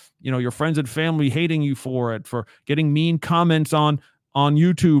it, your friends and family hating you for it, for getting mean comments on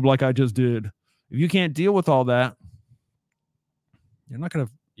YouTube like I just did. If you can't deal with all that, you're not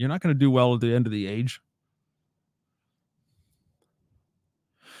gonna do well at the end of the age.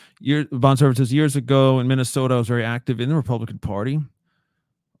 Bond Servant says, years ago in Minnesota, I was very active in the Republican Party.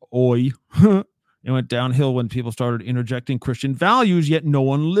 It went downhill when people started interjecting Christian values, yet no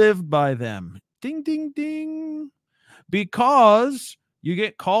one lived by them. Ding, ding, ding. Because you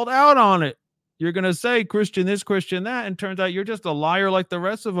get called out on it. You're going to say Christian this, Christian that, and turns out you're just a liar like the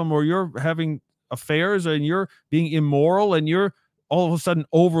rest of them, or you're having affairs and you're being immoral and you're all of a sudden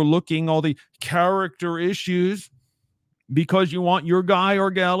overlooking all the character issues because you want your guy or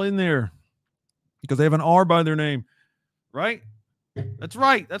gal in there because they have an R by their name, right? That's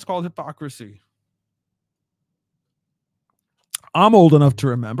right. That's called hypocrisy. I'm old enough to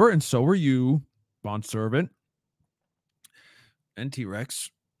remember, and so are you, Bond Servant and T-Rex.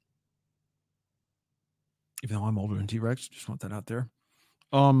 Even though I'm older than T-Rex, just want that out there.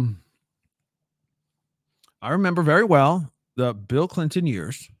 I remember very well the Bill Clinton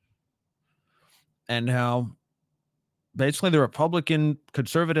years and how basically the Republican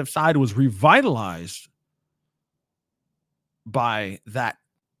conservative side was revitalized by that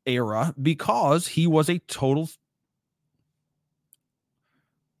era because he was a total...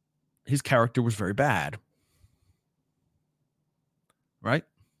 His character was very bad. Right?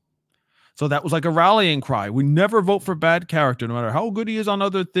 So that was like a rallying cry. We never vote for bad character, no matter how good he is on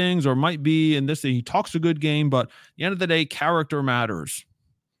other things or might be in this thing. He talks a good game, but at the end of the day, character matters.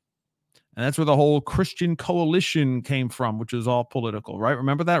 And that's where the whole Christian coalition came from, which is all political, right?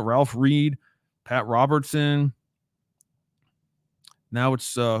 Remember that? Ralph Reed, Pat Robertson, Now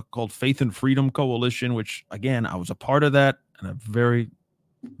it's called Faith and Freedom Coalition, which, again, I was a part of that, and I very,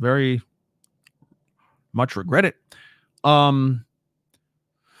 very much regret it.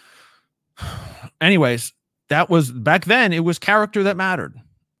 Anyways, that was back then. It was character that mattered,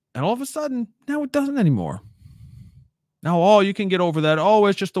 and all of a sudden, now it doesn't anymore. Now, you can get over that.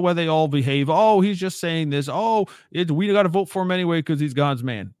 It's just the way they all behave. He's just saying this. We got to vote for him anyway because he's God's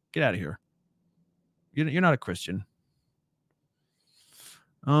man. Get out of here. You're not a Christian.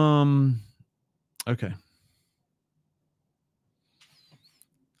 Okay.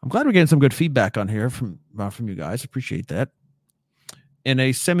 I'm glad we're getting some good feedback on here from you guys. Appreciate that. In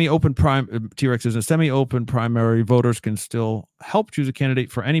a semi-open T-Rex is a semi-open primary, voters can still help choose a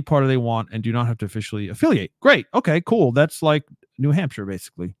candidate for any party they want and do not have to officially affiliate. Great. Okay, cool. That's like New Hampshire,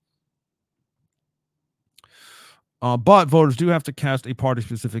 basically. But voters do have to cast a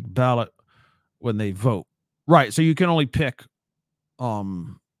party-specific ballot when they vote. Right. So you can only pick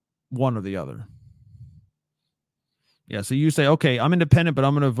one or the other. Yeah. So you say, okay, I'm independent, but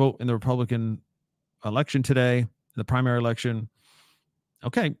I'm going to vote in the Republican election today, the primary election.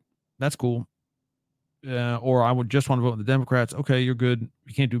 Okay, that's cool. Or I would just want to vote with the Democrats. Okay, you're good.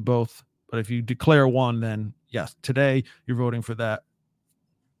 You can't do both. But if you declare one, then yes, today you're voting for that.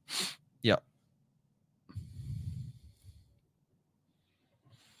 Yeah.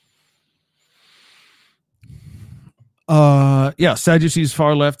 Yeah, Sadducees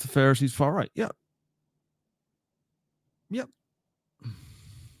far left, the Pharisees far right. Yeah. Yep.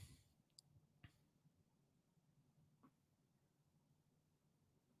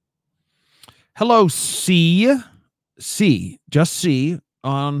 Hello, C, just C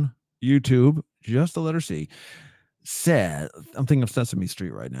on YouTube, just the letter C. Said, I'm thinking of Sesame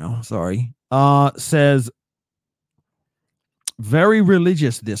Street right now. Sorry. Says, very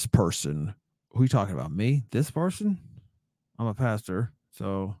religious, this person. Who are you talking about? Me? This person? I'm a pastor,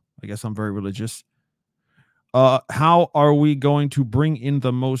 so I guess I'm very religious. How are we going to bring in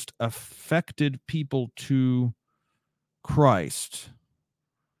the most affected people to Christ?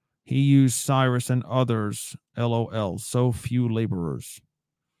 He used Cyrus and others. LOL. So few laborers.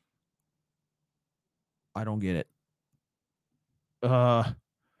 I don't get it. How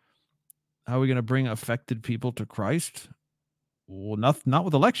are we going to bring affected people to Christ? Well, not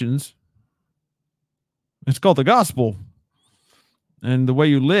with elections. It's called the gospel. And the way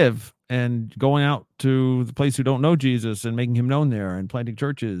you live and going out to the place who don't know Jesus and making him known there and planting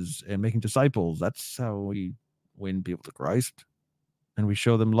churches and making disciples. That's how we win people to Christ. And we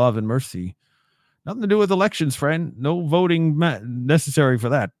show them love and mercy. Nothing to do with elections, friend. No voting necessary for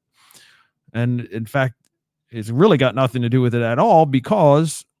that. And in fact, it's really got nothing to do with it at all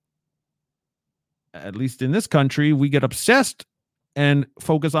because, at least in this country, we get obsessed and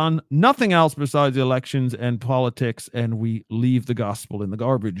focus on nothing else besides the elections and politics, and we leave the gospel in the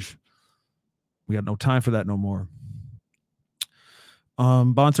garbage. We got no time for that no more.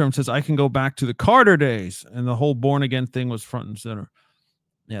 Bondservant says, I can go back to the Carter days, and the whole born again thing was front and center.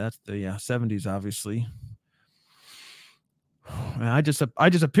 Yeah, that's the 70s, obviously. And I just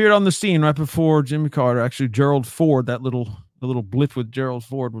appeared on the scene right before Jimmy Carter. Actually, Gerald Ford, the little blip with Gerald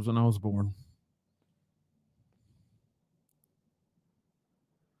Ford was when I was born.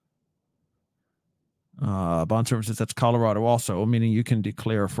 Bondservant says that's Colorado also, meaning you can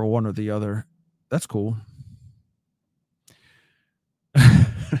declare for one or the other. That's cool.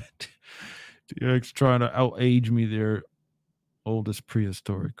 DX trying to out-age me there. Oldest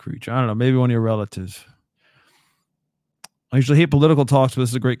prehistoric creature. I don't know. Maybe one of your relatives. I usually hate political talks, but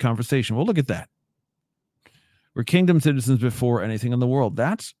this is a great conversation. Well, look at that. We're kingdom citizens before anything in the world.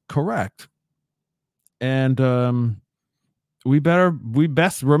 That's correct. And we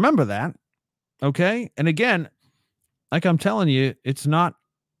best remember that. Okay. And again, like I'm telling you,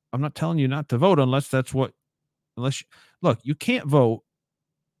 I'm not telling you not to vote look, you can't vote.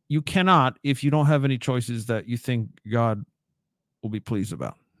 You cannot if you don't have any choices that you think God will be pleased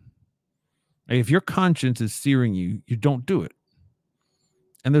about. If your conscience is searing you, you don't do it.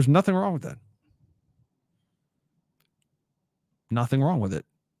 And there's nothing wrong with that. Nothing wrong with it.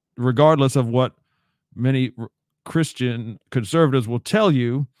 Regardless of what many Christian conservatives will tell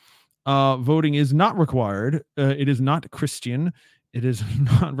you, voting is not required. It is not Christian. It is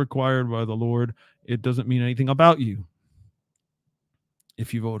not required by the Lord. It doesn't mean anything about you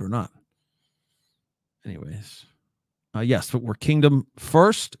if you vote or not. Anyways. Yes, but we're kingdom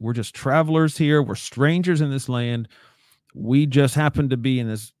first. We're just travelers here. We're strangers in this land. We just happen to be in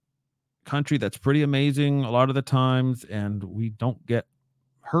this country that's pretty amazing a lot of the times, and we don't get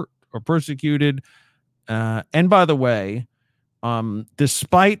hurt or persecuted. And by the way,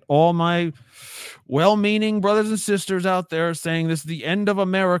 Despite all my well-meaning brothers and sisters out there saying this is the end of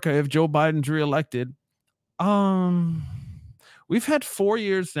America if Joe Biden's reelected, we've had 4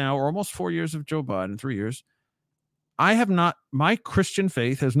 years now, or almost 4 years of Joe Biden, 3 years. My Christian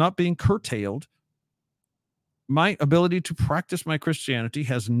faith has not been curtailed. My ability to practice my Christianity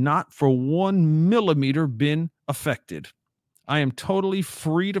has not for 1 millimeter been affected. I am totally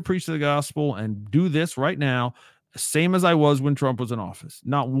free to preach the gospel and do this right now, same as I was when Trump was in office.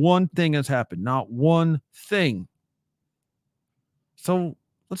 Not one thing has happened. Not one thing. So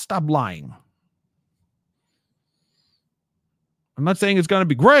let's stop lying. I'm not saying it's going to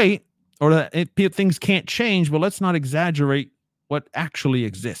be great or that things can't change, but let's not exaggerate what what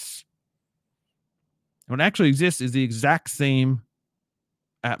exists. What actually exists is the exact same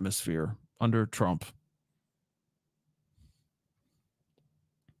atmosphere under Trump.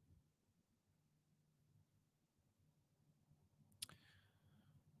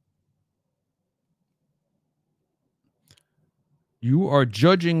 You are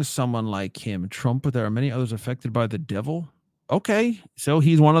judging someone like him, Trump, but there are many others affected by the devil. Okay, so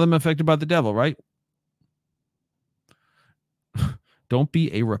he's one of them affected by the devil, right? Don't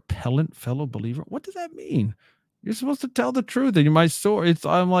be a repellent fellow believer. What does that mean? You're supposed to tell the truth, and you might sword.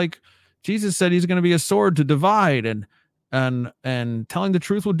 I'm like, Jesus said he's going to be a sword to divide, and telling the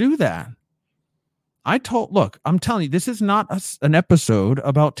truth will do that. Look, I'm telling you, this is not an episode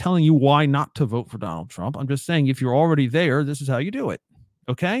about telling you why not to vote for Donald Trump. I'm just saying, if you're already there, this is how you do it.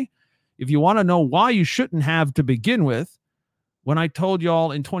 Okay? If you want to know why you shouldn't have to begin with, when I told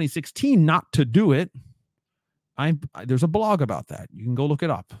y'all in 2016 not to do it, there's a blog about that. You can go look it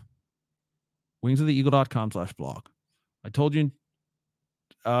up. wingsoftheeagle.com/blog. I told you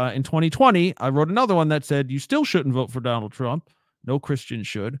in 2020, I wrote another one that said you still shouldn't vote for Donald Trump. No Christian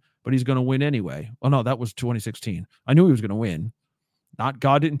should, but he's going to win anyway. Oh, no, that was 2016. I knew he was going to win.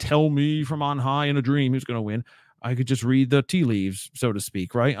 God didn't tell me from on high in a dream he was going to win. I could just read the tea leaves, so to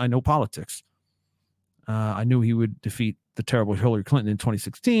speak, right? I know politics. I knew he would defeat the terrible Hillary Clinton in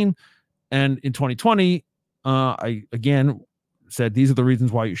 2016. And in 2020, I again said these are the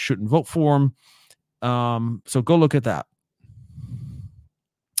reasons why you shouldn't vote for him. So go look at that.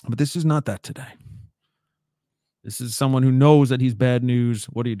 But this is not that today. This is someone who knows that he's bad news.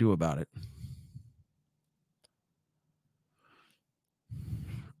 What do you do about it?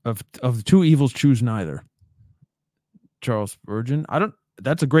 Of the two evils, choose neither. Charles Spurgeon.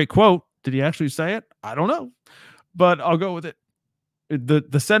 That's a great quote. Did he actually say it? I don't know, but I'll go with it.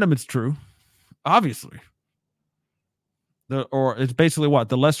 The sentiment's true, obviously. Or it's basically what?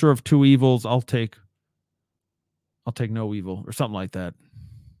 The lesser of two evils, I'll take no evil, or something like that.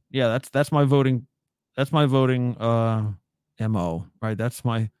 Yeah, that's my voting. That's my voting MO, right? That's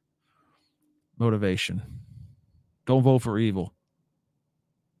my motivation. Don't vote for evil.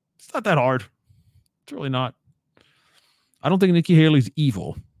 It's not that hard. It's really not. I don't think Nikki Haley's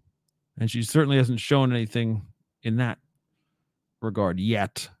evil, and she certainly hasn't shown anything in that regard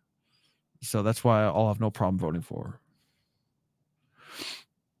yet. So that's why I'll have no problem voting for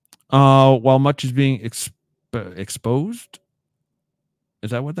her. While much is being exposed,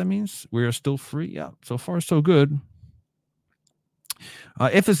 is that what that means? We are still free? Yeah, so far so good.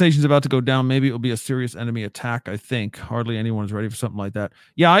 If this nation's about to go down, maybe it will be a serious enemy attack, I think. Hardly anyone's ready for something like that.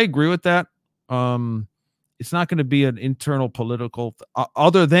 Yeah, I agree with that. It's not going to be an internal political,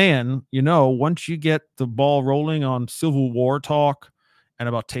 other than, once you get the ball rolling on Civil War talk and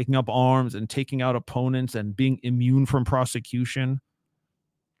about taking up arms and taking out opponents and being immune from prosecution,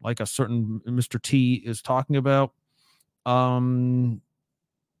 like a certain Mr. T is talking about,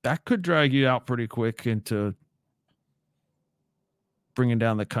 that could drag you out pretty quick into bringing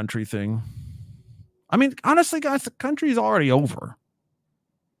down the country thing. I mean, honestly, guys, the country is already over.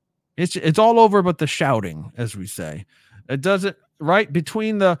 It's all over, but the shouting, as we say, it doesn't, right?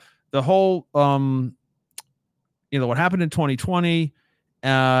 Between the whole, what happened in 2020,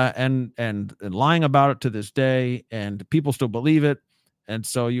 and lying about it to this day, and people still believe it. And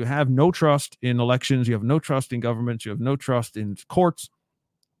so you have no trust in elections. You have no trust in governments. You have no trust in courts.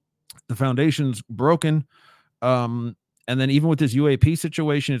 The foundation's broken. And then even with this UAP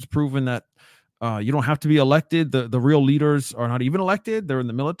situation, it's proven that you don't have to be elected. The real leaders are not even elected. They're in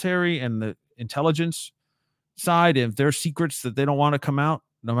the military and the intelligence side. If there's secrets that they don't want to come out,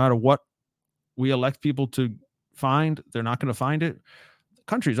 no matter what we elect people to find, they're not going to find it. The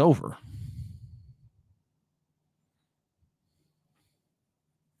country's over.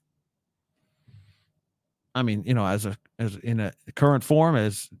 I mean, as in a current form,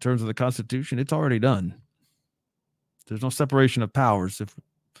 as in terms of the Constitution, it's already done. There's no separation of powers if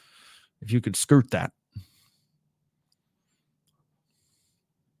you could skirt that.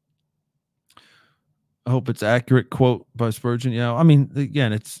 hope it's accurate quote by Spurgeon. Yeah, I mean,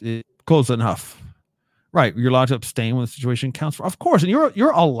 again, it's close enough. Right, you're allowed to abstain when the situation counts for. Of course, and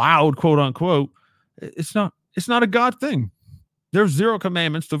you're allowed, quote unquote. It's not a God thing. There's 0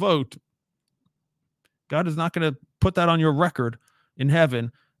 commandments to vote. God is not going to put that on your record in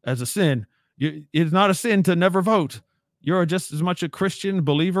heaven as a sin. It's not a sin to never vote. You're just as much a Christian,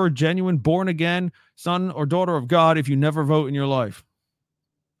 believer, genuine, born again, son or daughter of God if you never vote in your life.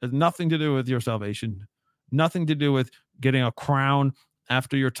 It has nothing to do with your salvation. Nothing to do with getting a crown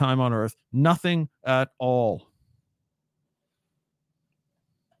after your time on earth. Nothing at all.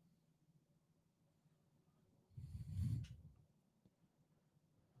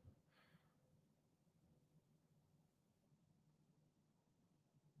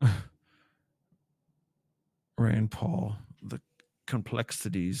 Rand Paul, the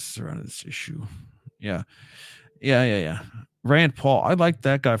complexities surrounding this issue. Yeah. Rand Paul, I liked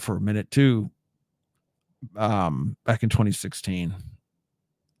that guy for a minute too. Back in 2016,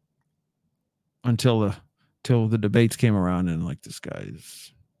 until the debates came around and like, this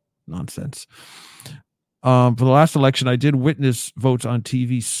guy's nonsense. For the last election, I did witness votes on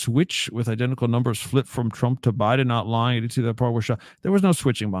TV switch with identical numbers flip from Trump to Biden. Not lying, I did see that part where there was no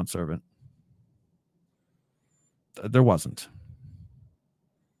switching, bondservant. There wasn't.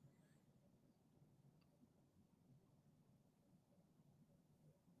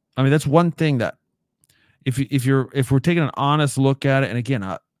 I mean, that's one thing that if we're taking an honest look at it, and again,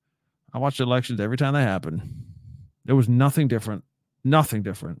 I watch elections every time they happen. There was nothing different in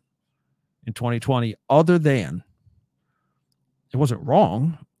 2020 other than it wasn't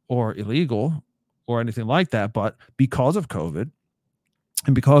wrong or illegal or anything like that, but because of COVID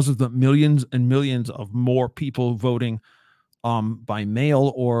and because of the millions and millions of more people voting by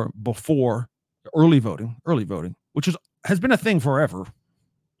mail or before early voting, which has been a thing forever,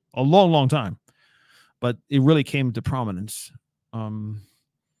 a long, long time, but it really came to prominence in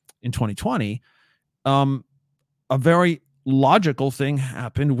 2020. A very logical thing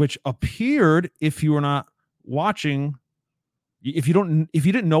happened, which appeared, if you were not watching, if you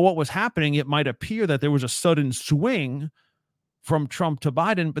didn't know what was happening, it might appear that there was a sudden swing from Trump to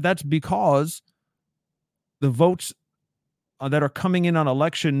Biden, but that's because the votes that are coming in on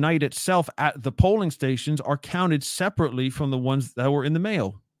election night itself at the polling stations are counted separately from the ones that were in the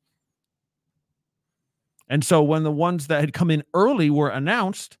mail. And so when the ones that had come in early were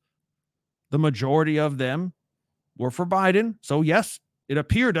announced, the majority of them were for Biden. So yes, it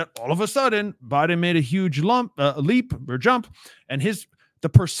appeared that all of a sudden Biden made a huge leap or jump, and the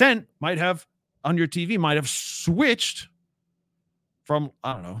percent might have on your TV might have switched from,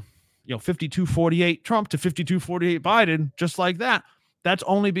 I don't know, 52-48 Trump to 52-48 Biden, just like that. That's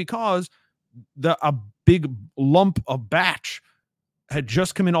only because a big lump of batch had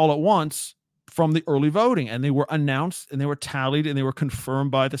just come in all at once from the early voting, and they were announced and they were tallied and they were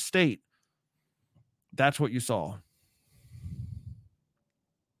confirmed by the state. That's what you saw.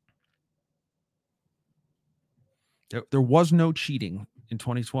 There was no cheating in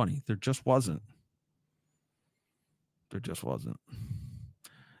 2020. There just wasn't.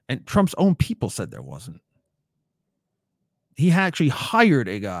 And Trump's own people said there wasn't. He actually hired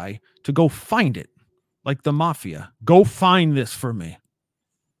a guy to go find it, like the mafia. Go find this for me.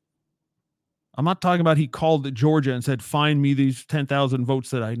 I'm not talking about he called Georgia and said, find me these 10,000 votes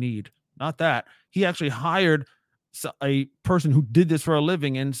that I need. Not that. He actually hired a person who did this for a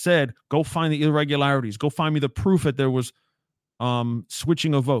living and said, go find the irregularities. Go find me the proof that there was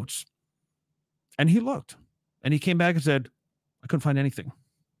switching of votes. And he looked. And he came back and said, I couldn't find anything.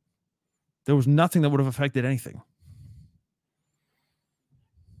 There was nothing that would have affected anything.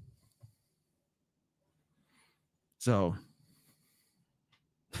 So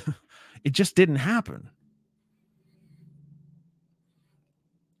it just didn't happen.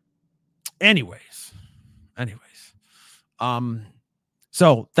 Anyways.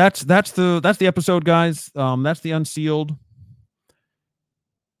 So that's the episode, guys. That's the Unsealed.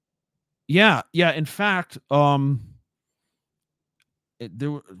 Yeah. In fact, I'm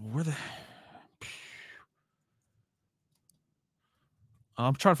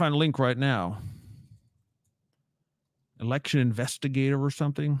trying to find a link right now. Election Investigator or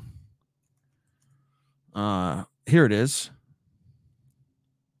something. Here it is.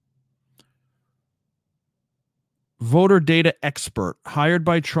 Voter data expert hired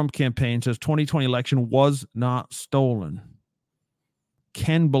by Trump campaign says 2020 election was not stolen.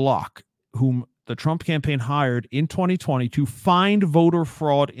 Ken Block, whom the Trump campaign hired in 2020 to find voter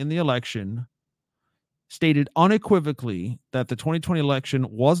fraud in the election, stated unequivocally that the 2020 election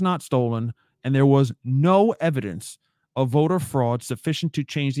was not stolen and there was no evidence of voter fraud sufficient to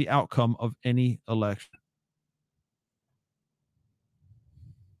change the outcome of any election.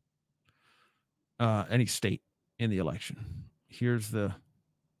 any state in the election. There's the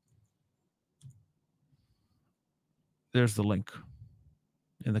link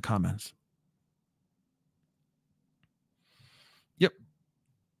in the comments. Yep.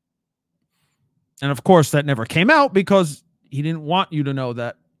 And of course, that never came out because he didn't want you to know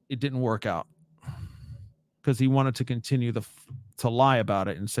that it didn't work out, because he wanted to continue to lie about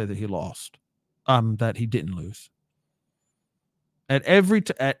it and say that he lost, that he didn't lose. At every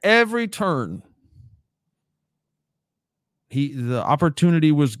turn, the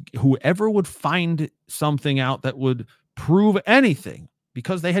opportunity was whoever would find something out that would prove anything,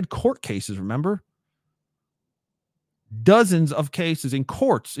 because they had court cases, remember? Dozens of cases in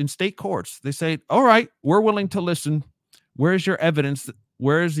courts, in state courts. They say, all right, we're willing to listen. Where's your evidence?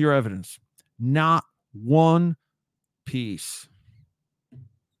 Where is your evidence? Not one piece.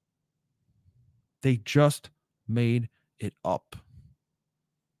 They just made it up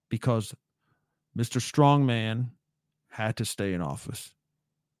because Mr. Strongman had to stay in office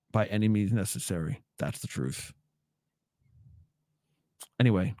by any means necessary. That's the truth.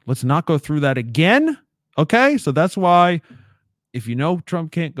 Anyway, let's not go through that again. Okay, so that's why if you know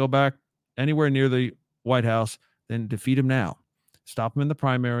Trump can't go back anywhere near the White House, then defeat him now. Stop him in the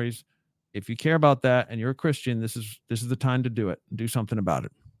primaries. If you care about that and you're a Christian, this is the time to do it. Do something about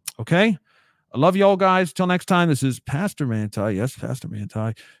it. Okay? I love you all, guys. Till next time, this is Pastor Manti. Yes, Pastor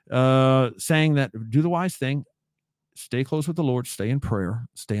Manti. Saying that do the wise thing. Stay close with the Lord. Stay in prayer.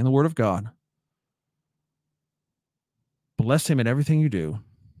 Stay in the Word of God. Bless Him in everything you do.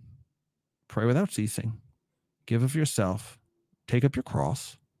 Pray without ceasing. Give of yourself. Take up your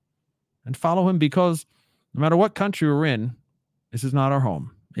cross. And follow Him, because no matter what country we're in, this is not our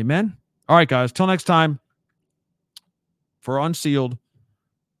home. Amen? All right, guys. Till next time, for Unsealed,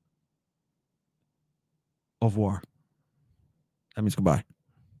 au revoir. That means goodbye.